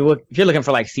 if you're looking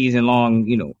for like season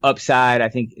long, upside, I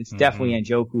think it's definitely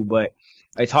Njoku, but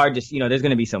it's hard to, there's going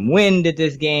to be some wind at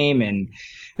this game and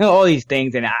all these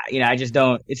things. And I just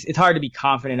don't, it's hard to be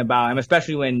confident about him,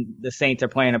 especially when the Saints are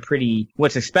playing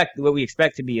what we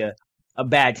expect to be a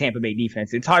bad Tampa Bay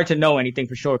defense. It's hard to know anything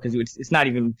for sure because it's not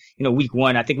even, week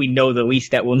 1. I think we know the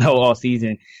least that we'll know all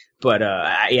season. But,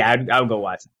 I would go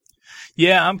Watson.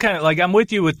 Yeah, I'm kind of like, I'm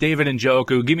with you with David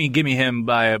Njoku. Give me him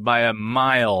by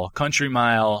a country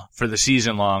mile for the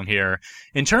season long here.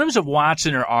 In terms of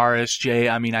Watson or RSJ,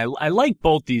 I mean, I like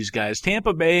both these guys.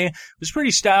 Tampa Bay was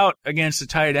pretty stout against the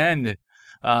tight end,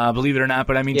 believe it or not.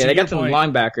 But I mean, yeah, they got some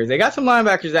linebackers. They got some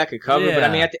linebackers that could cover. Yeah. But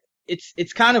I mean,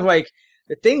 it's kind of like,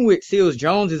 the thing with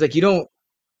Seals-Jones is like you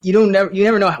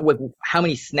never know how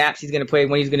many snaps he's going to play,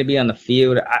 when he's going to be on the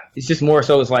field. It's just more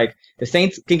so it's like the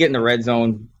Saints can get in the red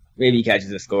zone, maybe he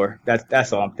catches a score.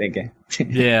 That's all I'm thinking.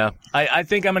 Yeah, I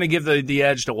think I'm going to give the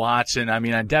edge to Watson. I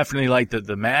mean, I definitely like the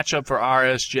matchup for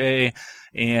RSJ,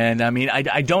 and I mean,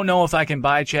 I don't know if I can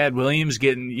buy Chad Williams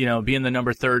getting being the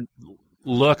number 3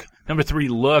 look,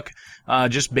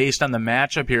 just based on the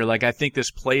matchup here. Like, I think this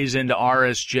plays into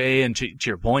RSJ, and to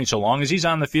your point, so long as he's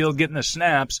on the field getting the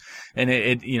snaps, and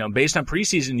it based on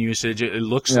preseason usage, it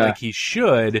looks like he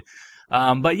should.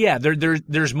 But yeah,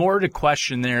 there's more to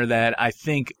question there that I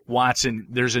think Watson,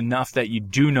 there's enough that you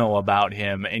do know about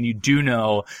him, and you do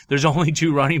know there's only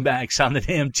 2 running backs on the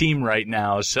damn team right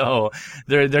now. So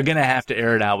they're going to have to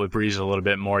air it out with Brees a little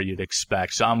bit more, you'd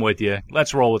expect. So I'm with you.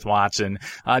 Let's roll with Watson.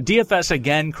 DFS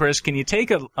again, Chris, can you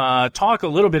talk a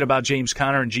little bit about James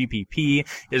Conner and GPP?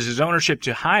 Is his ownership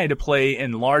too high to play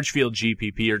in large field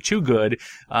GPP, or too good,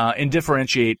 and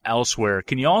differentiate elsewhere?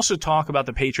 Can you also talk about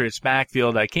the Patriots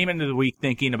backfield? I came into the week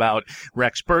thinking about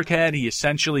Rex Burkhead. He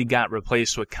essentially got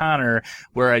replaced with Conner,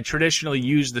 where I traditionally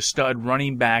use the stud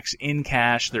running backs in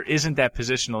cash. There isn't that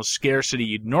positional scarcity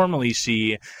you'd normally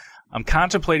see. I'm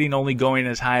contemplating only going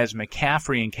as high as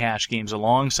McCaffrey in cash games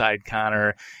alongside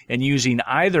Conner, and using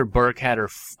either Burkhead or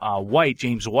White,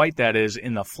 James White that is,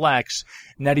 in the flex,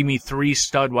 netting me 3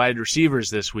 stud wide receivers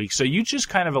this week. So you just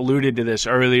kind of alluded to this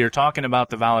earlier, talking about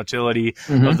the volatility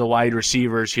of the wide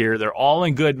receivers here. They're all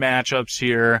in good matchups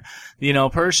here. You know,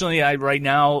 personally, right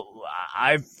now,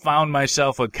 I've found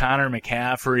myself with Conner,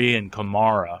 McCaffrey, and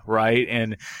Kamara, right?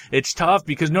 And it's tough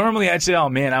because normally I'd say, oh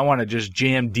man, I want to just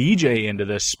jam DJ into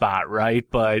this spot, right?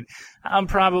 But I'm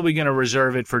probably going to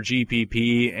reserve it for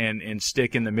GPP and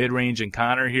stick in the mid-range and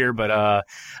Conner here. But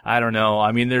I don't know.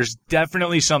 I mean, there's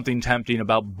definitely something tempting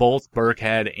about both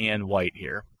Burkhead and White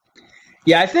here.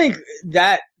 Yeah, I think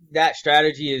that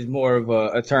strategy is more of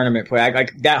a tournament play.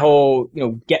 Like that whole,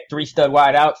 get 3 stud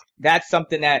wide outs. That's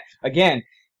something that, again,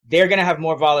 they're going to have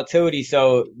more volatility,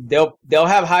 so they'll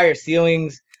have higher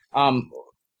ceilings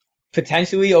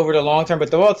potentially over the long term, but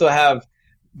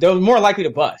they're more likely to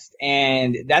bust,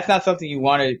 and that's not something you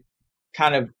want to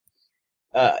kind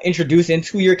of introduce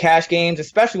into your cash games,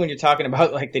 especially when you're talking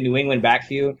about like the New England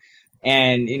backfield,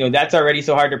 and that's already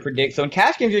so hard to predict. So in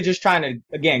cash games, you're just trying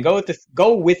to again go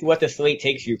with what the slate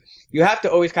takes you. You have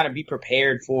to always kind of be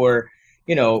prepared for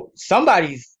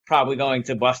somebody's probably going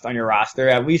to bust on your roster,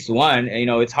 at least one.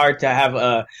 It's hard to have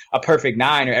a perfect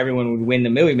 9 or everyone would win the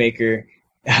Millie Maker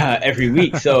every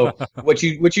week. So what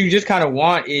you just kind of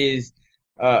want is,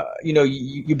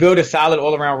 you build a solid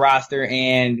all around roster,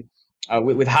 and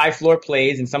with high floor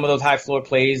plays, and some of those high floor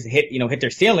plays hit their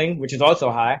ceiling, which is also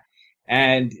high.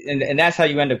 And that's how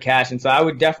you end up cashing. So I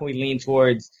would definitely lean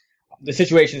towards the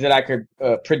situations that I could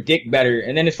predict better.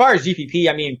 And then as far as GPP,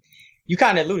 I mean, you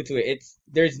kind of alluded to it.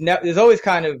 There's always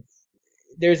kind of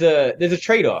there's a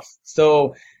trade-off.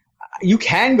 So you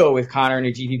can go with Conner in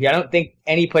a GPP. I don't think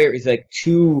any player is like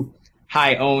too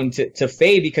high owned to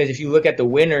fade, because if you look at the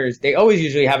winners, they always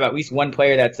usually have at least one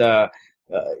player that's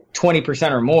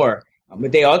 20% or more,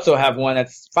 but they also have one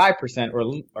that's 5%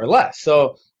 or less.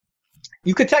 So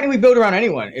you could technically build around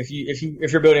anyone if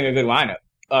you're building a good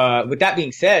lineup. With that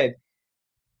being said,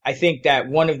 I think that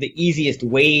one of the easiest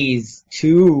ways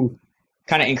to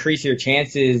kind of increase your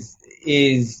chances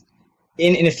is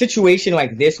in a situation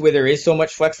like this where there is so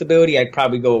much flexibility. I'd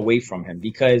probably go away from him,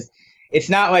 because it's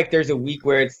not like there's a week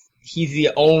where he's the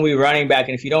only running back,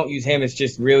 and if you don't use him, it's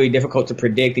just really difficult to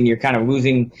predict, and you're kind of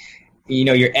losing,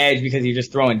 your edge because you're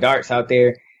just throwing darts out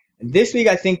there. This week,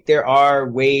 I think there are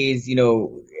ways,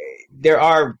 there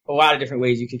are a lot of different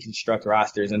ways you can construct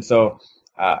rosters, and so,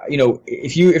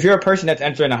 if you're a person that's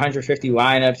entering 150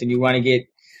 lineups and you want to get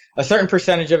a certain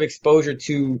percentage of exposure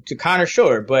to Conner,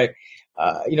 sure, but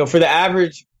for the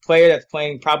average player that's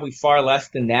playing probably far less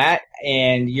than that,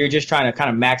 and you're just trying to kind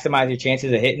of maximize your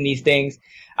chances of hitting these things,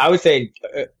 I would say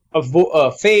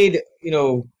fade,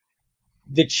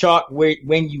 the chalk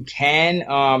when you can.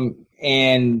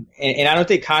 And I don't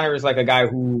think Conner is like a guy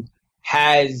who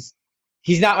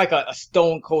he's not like a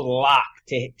stone cold lock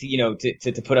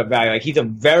to put up value. Like, he's a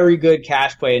very good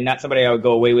cash play and not somebody I would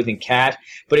go away with in cash,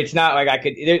 but it's not like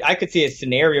I could see a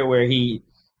scenario where he,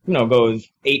 goes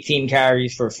 18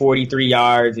 carries for 43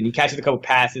 yards and he catches a couple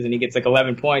passes and he gets like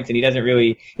 11 points and he doesn't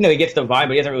really, he gets the volume,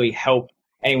 but he doesn't really help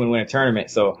anyone win a tournament.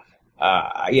 So,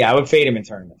 I would fade him in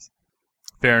tournaments.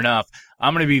 Fair enough.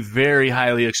 I'm going to be very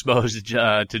highly exposed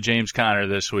to James Conner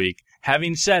this week.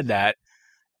 Having said that,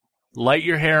 light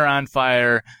your hair on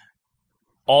fire,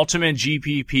 ultimate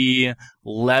GPP,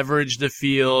 leverage the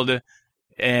field,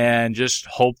 and just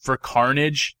hope for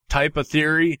carnage type of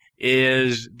theory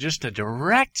is just a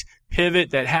direct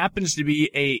pivot that happens to be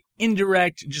a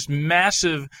indirect, just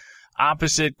massive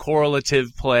opposite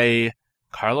correlative play.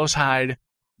 Carlos Hyde,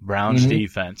 Browns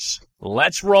defense.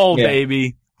 Let's roll,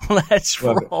 baby. Let's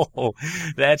roll.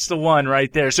 That's the one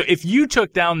right there. So if you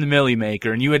took down the Millie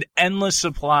Maker and you had endless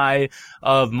supply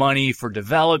of money for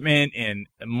development and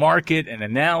market and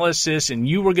analysis, and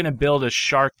you were going to build a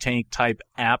Shark Tank type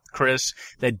app, Chris,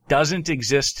 that doesn't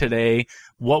exist today,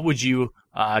 what would you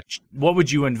what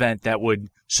would you invent that would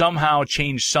somehow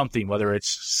change something, whether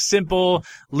it's simple,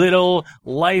 little,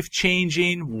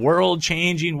 life-changing,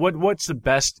 world-changing? What's the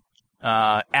best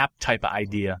app type of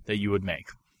idea that you would make?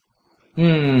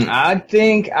 I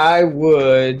think I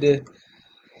would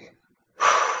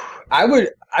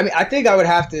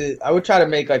try to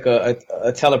make like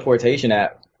a teleportation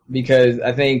app, because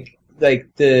I think like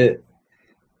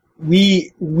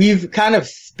we've kind of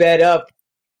sped up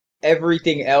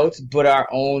everything else but our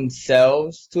own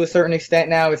selves to a certain extent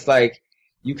now. It's like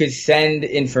you could send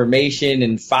information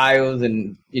and files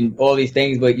and all these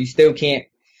things, but you still can't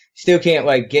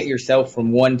like get yourself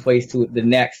from one place to the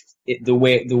next the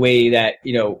way that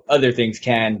other things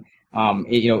can, kind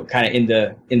of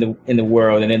in the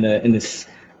world and in this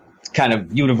kind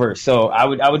of universe. So I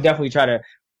would definitely try to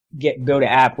build an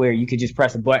app where you could just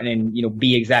press a button and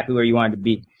be exactly where you wanted to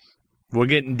be. We're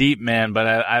getting deep, man, but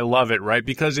I love it, right?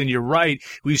 Because, and you're right,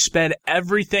 we've sped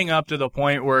everything up to the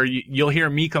point where you'll hear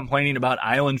me complaining about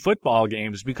island football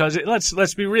games because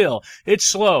let's be real, it's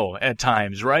slow at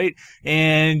times, right?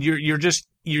 And you're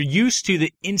used to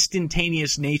the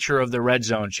instantaneous nature of the Red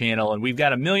Zone channel, and we've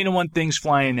got 1,000,001 things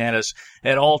flying at us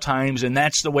at all times, and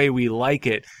that's the way we like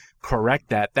it. Correct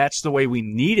that. That's the way we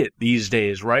need it these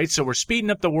days, right? So we're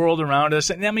speeding up the world around us.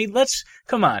 And I mean,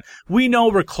 come on. We know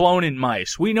we're cloning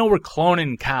mice. We know we're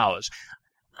cloning cows.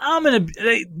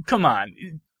 Come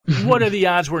on. What are the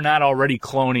odds we're not already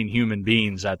cloning human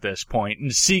beings at this point?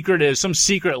 And some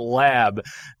secret lab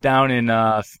down in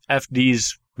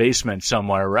FD's basement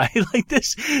somewhere, right? Like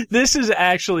this is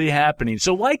actually happening.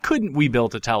 So why couldn't we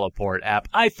build a teleport app?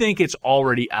 I think it's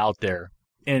already out there.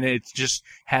 And it just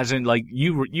hasn't, like,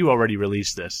 you already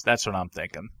released this. That's what I'm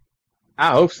thinking.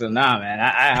 I hope so. Nah, man.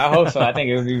 I hope so. I think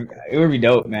it would be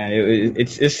dope, man.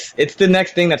 It's the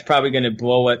next thing that's probably going to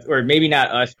blow us, or maybe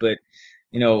not us, but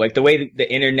like the way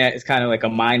the internet is kind of like a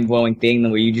mind blowing thing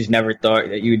where you just never thought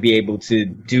that you would be able to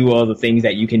do all the things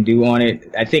that you can do on it.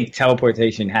 I think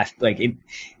teleportation has, like,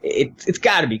 it's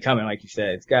got to be coming, like you said.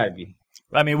 It's got to be.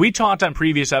 I mean, we talked on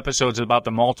previous episodes about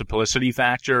the multiplicity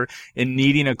factor in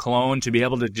needing a clone to be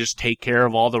able to just take care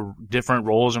of all the different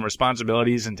roles and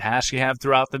responsibilities and tasks you have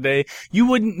throughout the day. You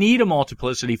wouldn't need a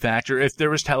multiplicity factor if there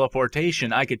was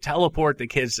teleportation. I could teleport the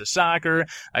kids to soccer.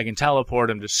 I can teleport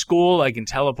them to school. I can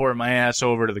teleport my ass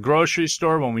over to the grocery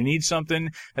store when we need something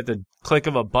at the click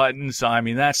of a button. So, I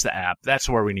mean, that's the app. That's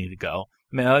where we need to go.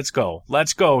 Man, let's go.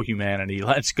 Let's go, humanity.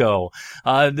 Let's go.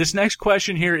 This next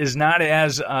question here is not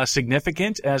as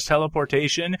significant as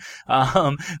teleportation,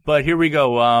 but here we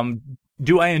go.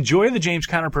 Do I enjoy the James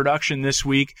Conner production this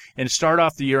week and start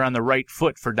off the year on the right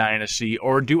foot for Dynasty,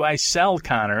 or do I sell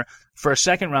Conner for a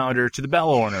second rounder to the Bell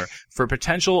owner for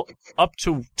potential up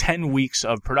to 10 weeks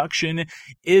of production?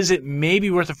 Is it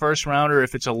maybe worth a first rounder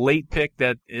if it's a late pick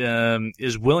that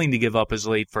is willing to give up his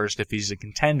late first if he's a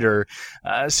contender?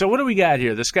 So what do we got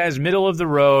here? This guy's middle of the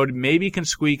road, maybe can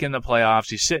squeak in the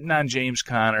playoffs. He's sitting on James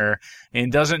Conner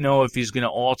and doesn't know if he's going to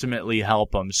ultimately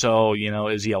help him. So,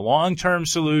 is he a long-term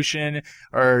solution,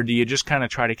 or do you just kind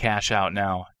of try to cash out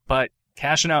now? But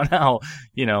cashing out now,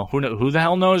 who the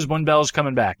hell knows when Bell's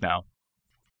coming back now?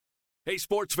 Hey,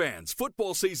 sports fans,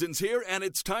 football season's here, and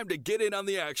it's time to get in on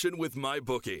the action with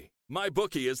MyBookie.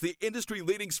 MyBookie is the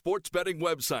industry-leading sports betting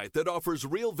website that offers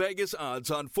real Vegas odds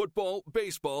on football,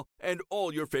 baseball, and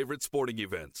all your favorite sporting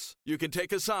events. You can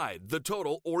take a side, the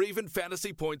total, or even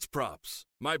fantasy points props.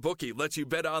 MyBookie lets you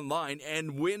bet online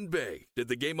and win big. Did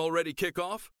the game already kick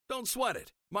off? Don't sweat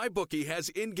it. MyBookie has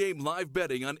in-game live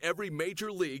betting on every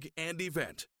major league and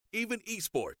event, even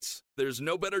esports. There's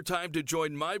no better time to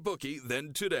join MyBookie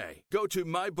than today. Go to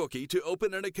MyBookie to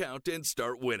open an account and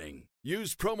start winning.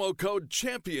 Use promo code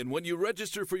CHAMPION when you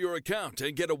register for your account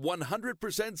and get a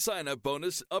 100% sign-up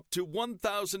bonus up to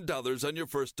 $1,000 on your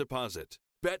first deposit.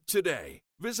 Bet today.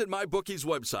 Visit MyBookie's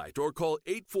website or call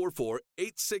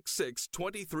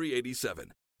 844-866-2387.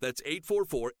 That's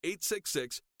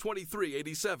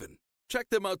 844-866-2387. Check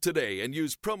them out today and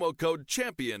use promo code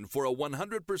CHAMPION for a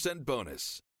 100%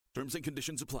 bonus. Terms and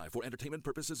conditions apply for entertainment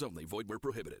purposes only. Void where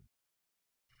prohibited.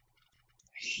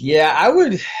 Yeah, I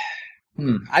would.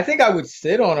 I think I would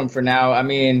sit on him for now. I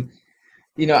mean,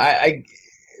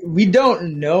 we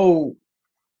don't know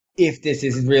if this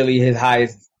is really his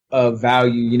highest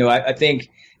value. I think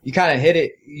you kind of hit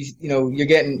it.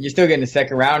 You're still getting a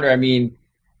second rounder. I mean,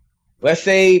 let's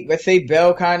say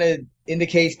Bell kind of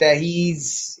indicates that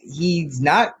he's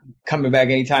not coming back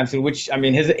anytime soon. Which, I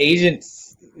mean, his agents.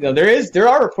 There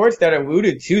are reports that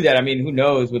alluded to that. I mean, who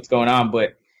knows what's going on,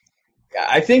 but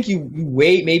I think you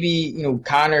wait. Maybe,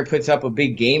 Conner puts up a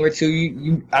big game or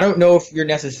two. I don't know if you're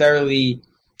necessarily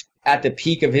at the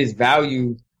peak of his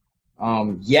value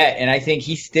yet. And I think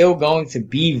he's still going to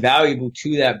be valuable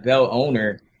to that Bell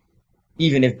owner,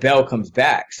 even if Bell comes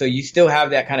back. So you still have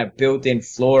that kind of built-in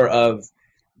floor of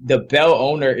the Bell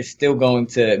owner is still going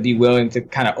to be willing to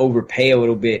kind of overpay a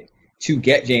little bit to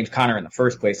get James Conner in the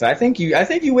first place. So I think you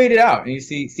wait it out and you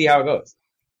see how it goes.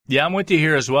 Yeah, I'm with you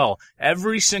here as well.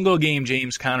 Every single game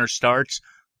James Conner starts,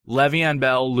 Le'Veon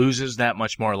Bell loses that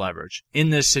much more leverage in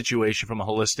this situation from a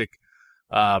holistic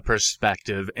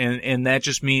perspective. And that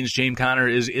just means James Conner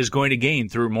is going to gain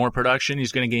through more production.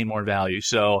 He's going to gain more value.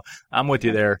 So I'm with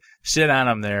you there. Sit on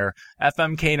him there.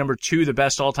 FMK number 2, the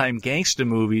best all-time gangsta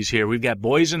movies here. We've got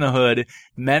Boys in the Hood,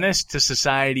 Menace to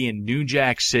Society, and New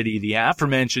Jack City, the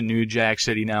aforementioned New Jack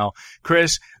City. Now,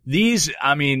 Chris, these,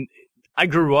 I mean, I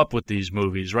grew up with these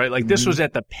movies, right? Like this was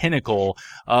at the pinnacle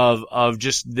of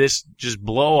just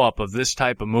blow up of this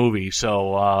type of movie.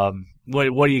 So,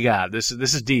 what do you got? This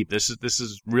is deep. This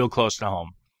is real close to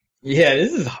home. Yeah,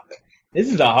 this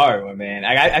is a hard one, man.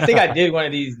 I think I did one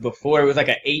of these before. It was like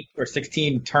an 8 or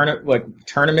 16 tournament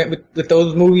with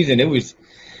those movies, and it was.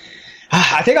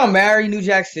 I think I'll marry New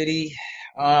Jack City.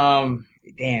 Damn,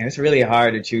 it's really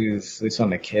hard to choose which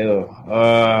one to kill.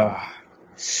 I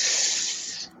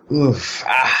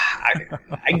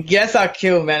guess I'll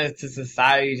kill Menace to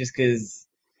Society just because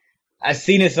I've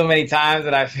seen it so many times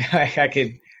that I feel like I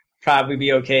could probably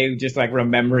be okay just like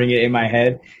remembering it in my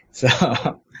head. So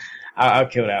I'll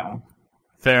kill that one.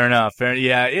 Fair enough.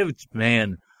 Yeah, it was,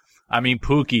 man. I mean,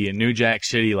 Pookie in New Jack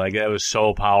City, like that was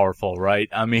so powerful, right?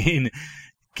 I mean,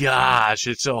 gosh,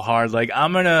 it's so hard. Like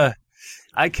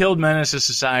I killed Menace to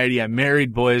Society, I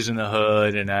married Boys in the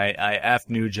Hood, and I effed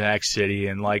New Jack City,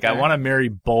 and like I want to marry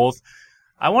both.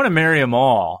 I want to marry them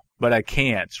all, but I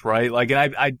can't, right? Like,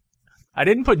 and I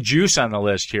didn't put Juice on the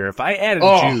list here. If I added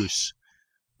Juice,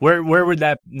 where would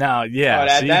that now?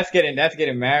 Yeah, that's getting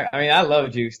married. I mean, I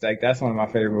love Juice. Like that's one of my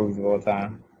favorite movies of all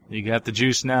time. You got the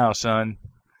juice now, son.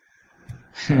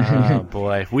 Oh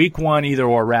boy, week 1 either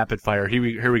or rapid fire.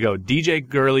 Here we go. DJ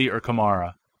Gurley or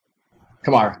Kamara?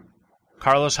 Kamara.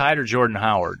 Carlos Hyde or Jordan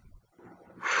Howard?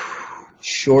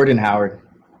 Jordan Howard.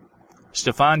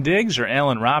 Stephon Diggs or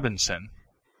Allen Robinson?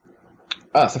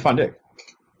 Stephon Diggs.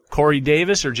 Corey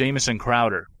Davis or Jamison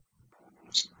Crowder?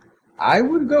 I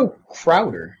would go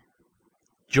Crowder.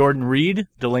 Jordan Reed,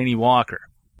 Delaney Walker?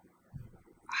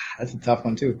 That's a tough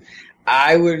one, too.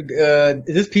 I would,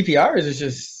 is this PPR or is this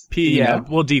just? Yeah,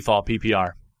 we'll default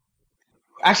PPR.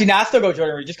 Actually, no, I'll still go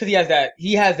Jordan Reed just because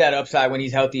he has that upside when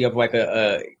he's healthy of like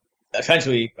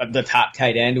essentially the top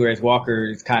tight end, whereas Walker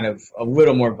is kind of a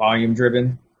little more volume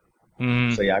driven.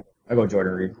 So yeah, I go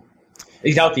Jordan Reed.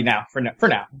 He's healthy now. For now. For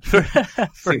now. See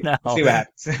what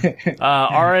happens.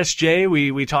 RSJ,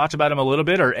 we talked about him a little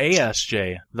bit, or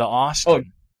ASJ, the Austin. Oh,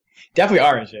 definitely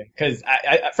RSJ. Because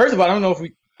I first of all, I don't know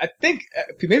if I think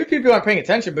maybe people aren't paying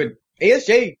attention, but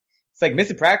ASJ, it's like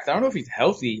missing practice. I don't know if he's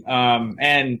healthy.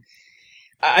 And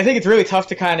I think it's really tough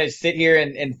to kind of sit here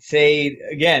and say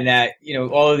again that,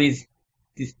 all of these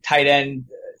tight end,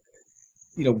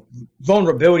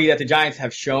 vulnerability that the Giants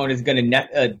have shown is going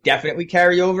to definitely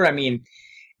carry over. I mean,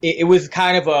 it was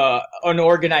kind of an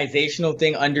organizational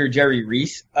thing under Jerry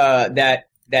Reese, that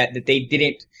they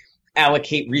didn't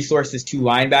allocate resources to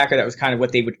linebacker. That was kind of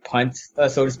what they would punt,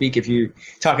 so to speak, if you're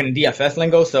talking in DFS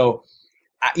lingo. So,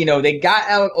 they got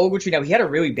Alec Ogletree. Now he had a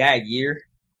really bad year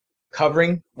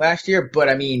covering last year, but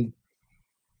I mean,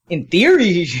 in theory,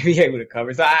 he should be able to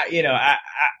cover. So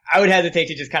I would hesitate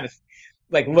to just kind of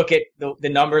like look at the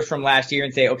numbers from last year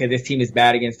and say, okay, this team is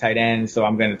bad against tight ends, so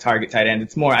I'm going to target tight ends.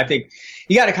 It's more, I think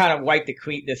you got to kind of wipe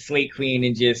the slate clean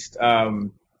and just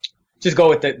go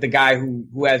with the guy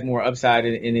who has more upside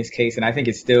in this case. And I think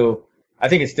it's still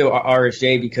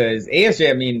RSJ because ASJ,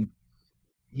 I mean,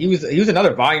 he was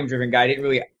another volume driven guy. Didn't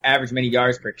really average many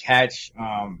yards per catch.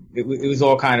 It was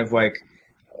all kind of like,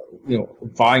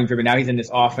 volume driven. Now he's in this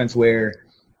offense where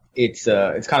it's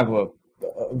kind of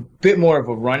a bit more of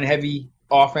a run heavy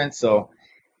offense. So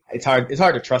it's hard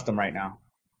to trust him right now.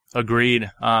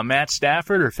 Agreed. Matt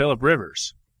Stafford or Phillip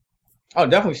Rivers? Oh,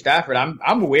 definitely Stafford.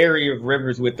 I'm wary of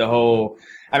Rivers with the whole.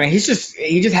 I mean, he just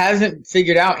hasn't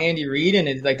figured out Andy Reid, and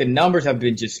it's like the numbers have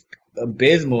been just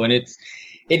abysmal, and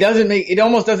it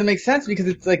almost doesn't make sense because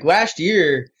it's like last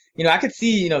year. I could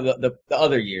see the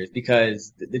other years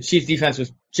because the Chiefs defense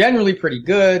was generally pretty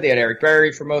good. They had Eric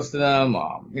Berry for most of them.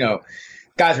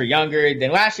 Guys were younger.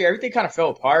 Then last year everything kind of fell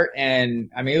apart, and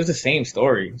I mean it was the same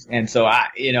story. And so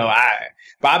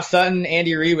Bob Sutton,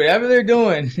 Andy Reid, whatever they're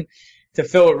doing to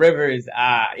Phillip Rivers,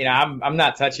 I'm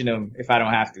not touching them if I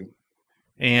don't have to.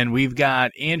 And we've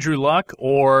got Andrew Luck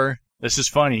or, this is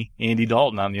funny, Andy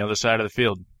Dalton on the other side of the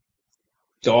field.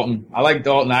 Dalton. I like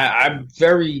Dalton. I'm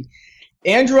very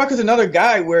Andrew Luck is another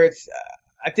guy where it's,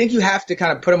 I think you have to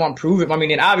kind of put him on prove him. I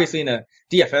mean, and obviously in a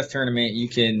DFS tournament, you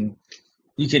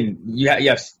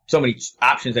have so many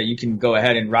options that you can go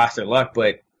ahead and roster Luck.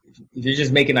 But if you're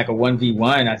just making like a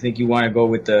 1v1, I think you want to go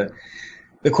with the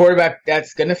quarterback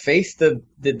that's going to face the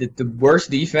worst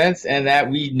defense and that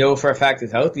we know for a fact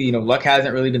is healthy. You know, Luck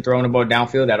hasn't really been throwing the ball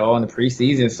downfield at all in the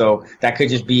preseason. So that could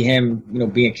just be him, you know,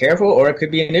 being careful, or it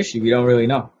could be an issue. We don't really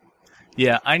know.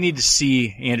 Yeah, I need to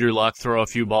see Andrew Luck throw a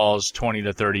few balls 20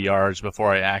 to 30 yards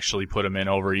before I actually put him in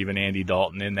over even Andy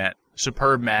Dalton in that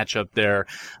superb matchup there.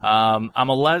 I'm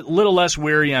a little less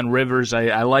weary on Rivers.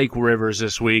 I like Rivers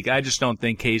this week. I just don't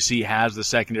think KC has the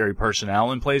secondary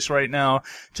personnel in place right now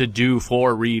to do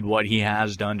for Reed what he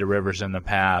has done to Rivers in the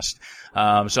past.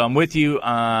 So I'm with you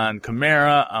on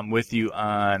Kamara. I'm with you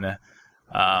on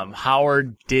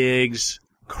Howard, Diggs,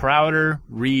 Crowder,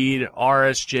 Reed,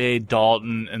 RSJ,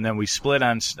 Dalton, and then we split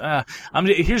on.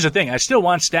 Here's the thing: I still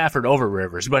want Stafford over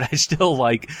Rivers, but I still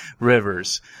like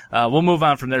Rivers. We'll move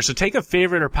on from there. So take a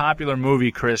favorite or popular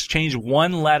movie, Chris. Change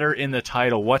one letter in the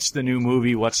title. What's the new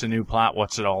movie? What's the new plot?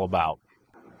 What's it all about?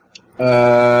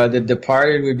 The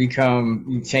Departed would become.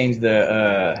 You change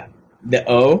the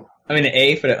O. I mean the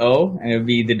A for the O, and it would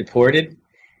be The Deported,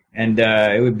 and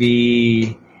it would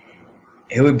be.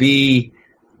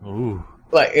 Ooh.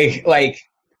 Like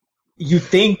you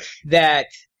think that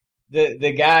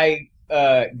the guy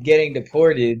getting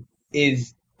deported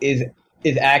is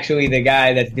actually the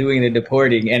guy that's doing the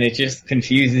deporting, and it just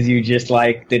confuses you just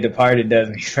like The Departed does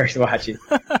when you first watch it.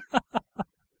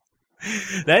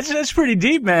 That's pretty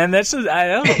deep, man.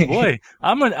 Boy,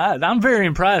 I'm very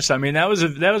impressed. I mean, that was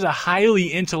a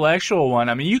highly intellectual one.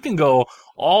 I mean, you can go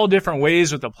all different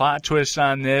ways with the plot twist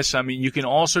on this. I mean, you can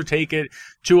also take it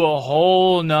to a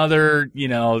whole nother, you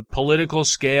know, political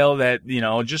scale that, you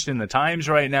know, just in the times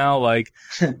right now, like,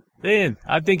 man,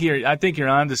 I think you're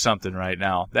onto something right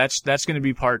now. That's going to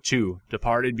be part 2.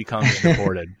 Departed becomes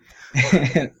Deported.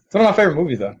 It's one of my favorite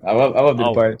movies, though. I love The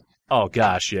Departed. Oh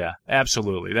gosh, yeah,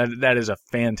 absolutely. That is a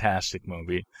fantastic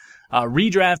movie.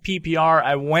 Redraft PPR,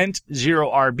 I went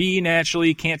 0 RB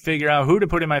naturally. Can't figure out who to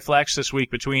put in my flex this week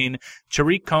between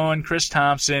Tariq Cohen, Chris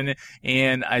Thompson,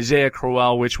 and Isaiah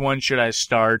Crowell. Which one should I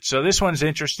start? So this one's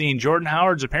interesting. Jordan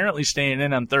Howard's apparently staying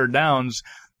in on third downs,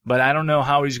 but I don't know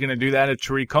how he's going to do that if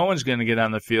Tariq Cohen's going to get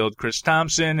on the field. Chris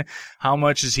Thompson, how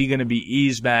much is he going to be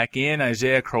eased back in?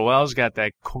 Isaiah Crowell's got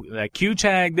that Q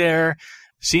tag there.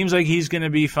 Seems like he's going to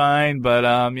be fine, but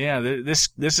yeah, this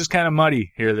is kind of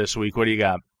muddy here this week. What do you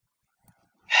got?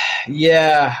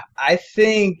 Yeah, I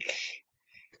think,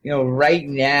 you know, right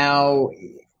now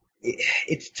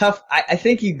it's tough. I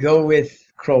think you go with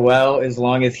Crowell as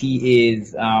long as he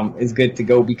is good to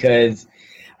go, because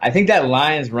I think that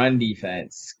Lions run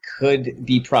defense could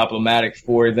be problematic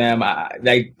for them.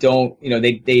 It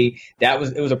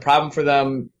was a problem for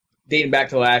them dating back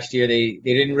to last year. They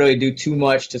didn't really do too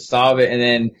much to solve it, and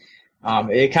then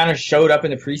it kind of showed up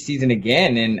in the preseason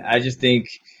again. And I just think,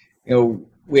 you know,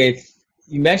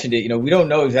 you mentioned it, you know, we don't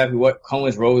know exactly what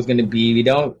Cohen's role is going to be. We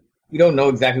don't know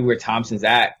exactly where Thompson's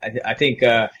at. I think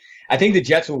the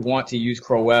Jets will want to use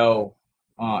Crowell,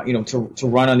 you know, to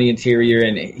run on the interior,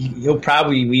 and he'll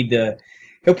probably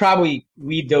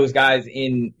lead those guys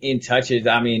in touches.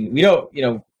 I mean, we don't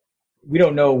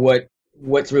know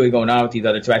what's really going on with these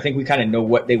other two. I think we kind of know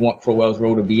what they want Crowell's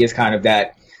role to be, is kind of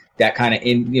that kind of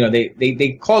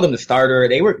they called him the starter.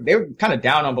 They were kind of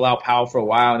down on Bilal Powell for a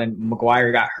while, and then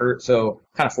McGuire got hurt, so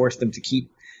kind of forced them to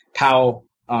keep Powell.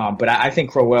 But I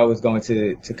think Crowell is going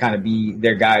to kind of be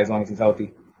their guy as long as he's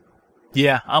healthy.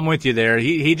 Yeah, I'm with you there.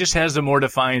 He just has the more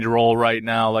defined role right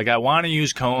now. Like, I want to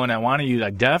use Cohen. I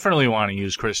definitely want to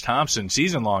use Chris Thompson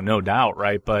season long, no doubt,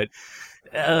 right? But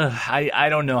I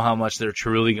don't know how much they're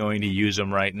truly going to use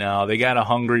him right now. They got a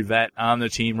hungry vet on the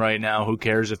team right now. Who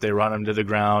cares if they run him to the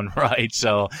ground, right?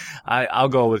 So I'll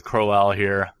go with Crowell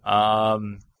here.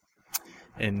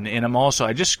 And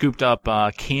I just scooped up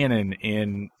Cannon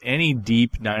in any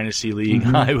deep dynasty league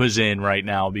I was in right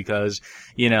now, because,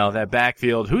 you know, that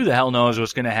backfield, who the hell knows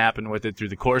what's going to happen with it through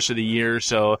the course of the year.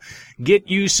 So get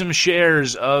you some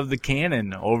shares of the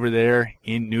Cannon over there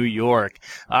in New York.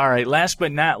 All right, last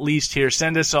but not least here,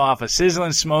 send us off a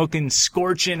sizzling, smoking,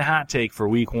 scorching hot take for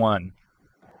week 1.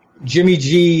 Jimmy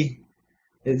G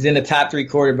is in the top 3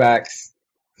 quarterbacks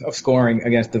of scoring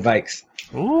against the Vikes.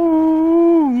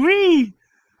 Ooh-wee.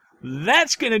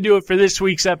 That's going to do it for this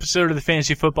week's episode of the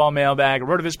Fantasy Football Mailbag, a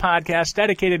RotoViz podcast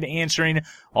dedicated to answering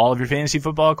all of your fantasy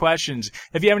football questions.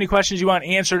 If you have any questions you want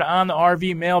answered on the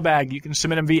RV Mailbag, you can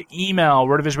submit them via email,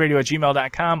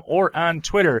 rotovizradio@gmail.com, or on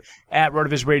Twitter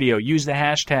 @rotovizradio. Use the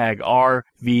hashtag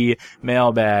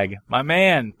RVMailbag. My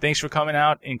man, thanks for coming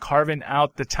out and carving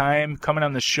out the time, coming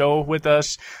on the show with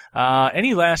us.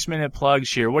 Any last-minute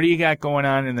plugs here? What do you got going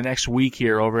on in the next week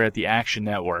here over at the Action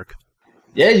Network?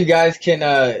 Yeah, you guys can,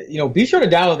 be sure to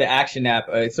download the Action app.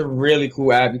 It's a really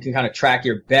cool app. You can kind of track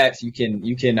your bets. You can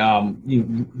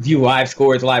view live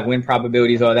scores, live win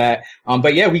probabilities, all that.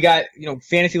 But yeah, we got,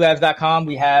 fantasylabs.com.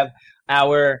 We have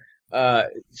our,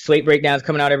 slate breakdowns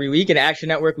coming out every week. And Action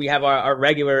Network, we have our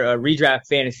regular, redraft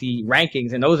fantasy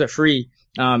rankings, and those are free.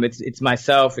 It's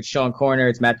myself, it's Sean Corner,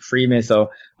 it's Matt Freeman.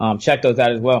 So, check those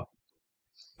out as well.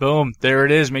 Boom. There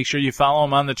it is. Make sure you follow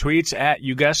him on the tweets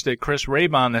you guessed it, Chris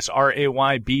Raybon. That's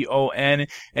Raybon.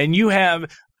 And you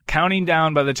have, counting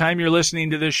down by the time you're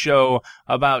listening to this show,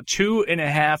 about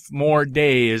 2.5 more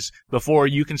days before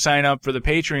you can sign up for the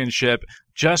Patreonship.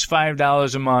 Just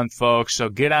 $5 a month, folks. So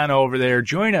get on over there.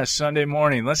 Join us Sunday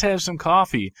morning. Let's have some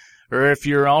coffee. Or if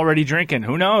you're already drinking,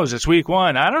 who knows? It's week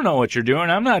 1. I don't know what you're doing.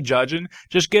 I'm not judging.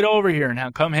 Just get over here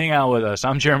and come hang out with us.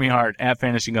 I'm Jeremy Hart at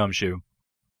Fantasy Gumshoe.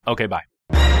 Okay, bye.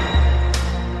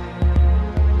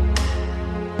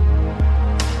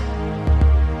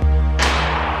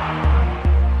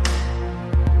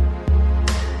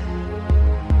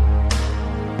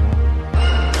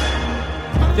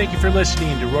 Thank you for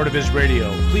listening to RotoViz Radio.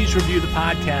 Please review the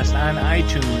podcast on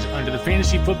iTunes under the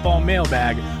Fantasy Football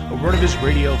Mailbag or RotoViz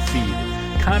Radio feed.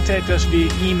 Contact us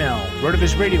via email,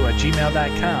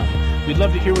 rotovizradio@gmail.com. We'd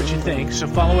love to hear what you think, so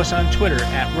follow us on Twitter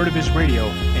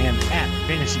 @RotoVizRadio and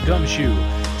 @FantasyGumshoe.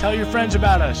 Tell your friends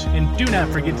about us, and do not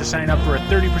forget to sign up for a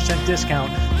 30%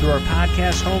 discount through our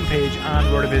podcast homepage on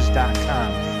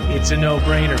rotoviz.com. It's a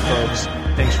no-brainer, folks.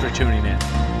 Thanks for tuning in.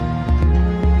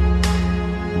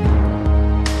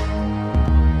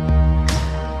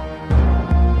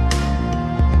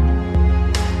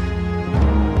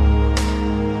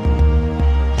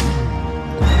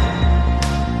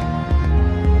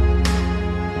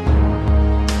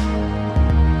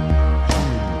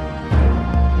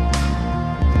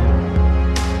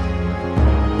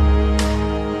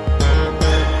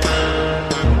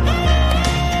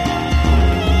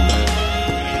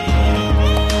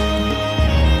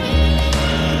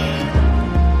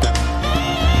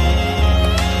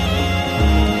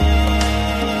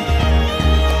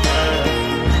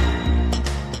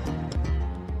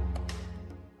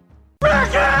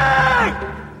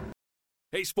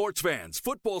 Hey, sports fans,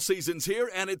 football season's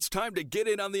here, and it's time to get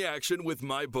in on the action with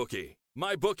MyBookie.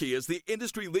 MyBookie is the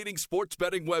industry-leading sports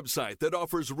betting website that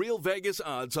offers real Vegas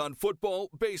odds on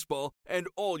football, baseball, and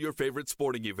all your favorite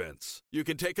sporting events. You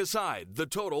can take a side, the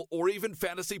total, or even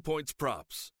fantasy points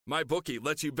props. MyBookie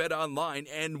lets you bet online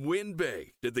and win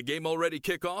big. Did the game already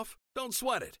kick off? Don't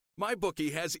sweat it.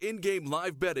 MyBookie has in-game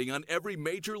live betting on every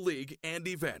major league and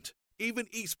event, even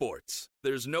esports.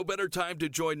 There's no better time to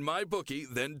join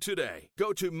MyBookie than today.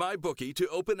 Go to MyBookie to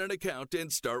open an account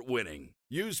and start winning.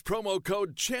 Use promo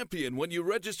code CHAMPION when you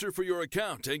register for your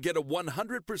account and get a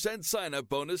 100% sign-up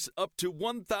bonus up to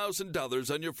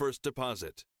 $1,000 on your first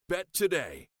deposit. Bet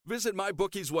today. Visit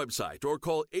MyBookie's website or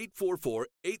call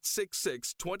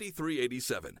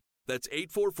 844-866-2387. That's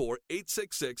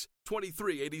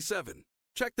 844-866-2387.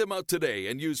 Check them out today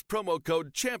and use promo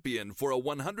code CHAMPION for a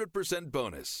 100%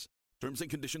 bonus. Terms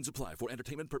and conditions apply for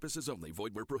entertainment purposes only.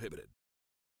 Void where prohibited.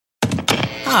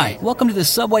 Hi, welcome to the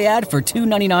Subway ad for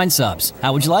 $2.99 subs.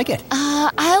 How would you like it?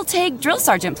 I'll take Drill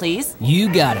Sergeant, please.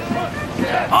 You got it.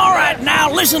 All right,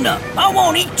 now listen up. I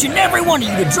want each and every one of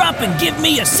you to drop and give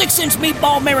me a 6-inch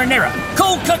meatball marinara,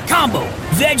 cold cut combo,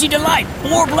 veggie delight,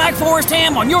 or Black Forest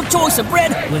ham on your choice of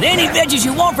bread with any veggies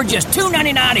you want for just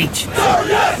 $2.99 each. Sir,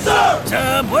 yes, sir!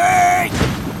 Subway!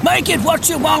 Make it what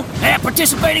you want at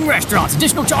participating restaurants.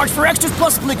 Additional charge for extras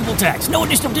plus applicable tax. No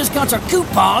additional discounts or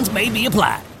coupons may be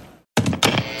applied.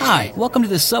 Hi, welcome to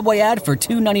the Subway ad for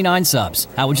 $2.99 subs.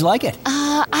 How would you like it?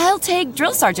 I'll take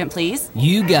Drill Sergeant, please.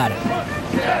 You got it.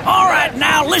 All right,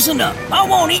 now listen up. I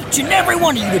want each and every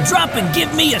one of you to drop and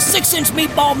give me a 6-inch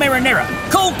meatball marinara,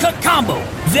 cold cut combo,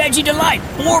 veggie delight,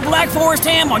 or Black Forest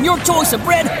ham on your choice of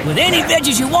bread with any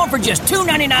veggies you want for just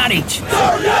 $2.99 each.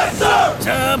 Sir, yes, sir!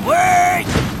 Subway!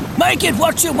 Make it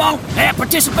what you want at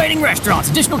participating restaurants.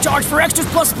 Additional charge for extras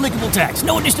plus applicable tax.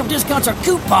 No additional discounts or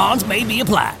coupons may be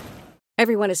applied.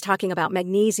 Everyone is talking about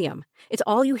magnesium. It's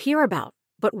all you hear about.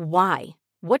 But why?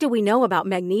 What do we know about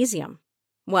magnesium?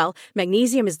 Well,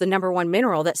 magnesium is the #1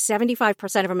 mineral that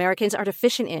 75% of Americans are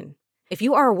deficient in. If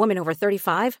you are a woman over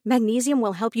 35, magnesium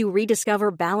will help you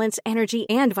rediscover balance, energy,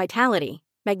 and vitality.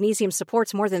 Magnesium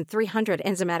supports more than 300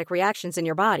 enzymatic reactions in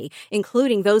your body,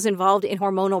 including those involved in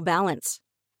hormonal balance.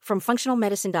 From functional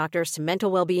medicine doctors to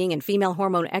mental well-being and female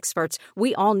hormone experts,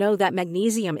 we all know that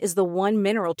magnesium is the one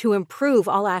mineral to improve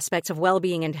all aspects of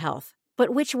well-being and health.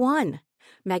 But which one?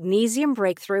 Magnesium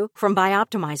Breakthrough from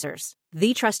Bioptimizers,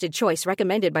 the trusted choice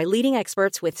recommended by leading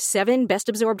experts with 7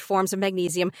 best-absorbed forms of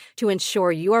magnesium to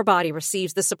ensure your body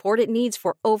receives the support it needs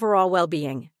for overall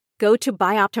well-being. Go to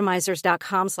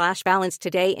bioptimizers.com/balance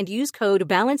today and use code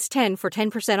BALANCE10 for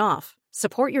 10% off.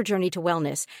 Support your journey to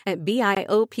wellness at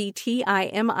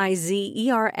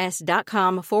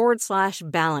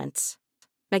bioptimizers.com/balance.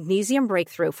 Magnesium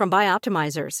Breakthrough from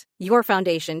Bioptimizers, your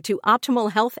foundation to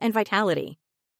optimal health and vitality.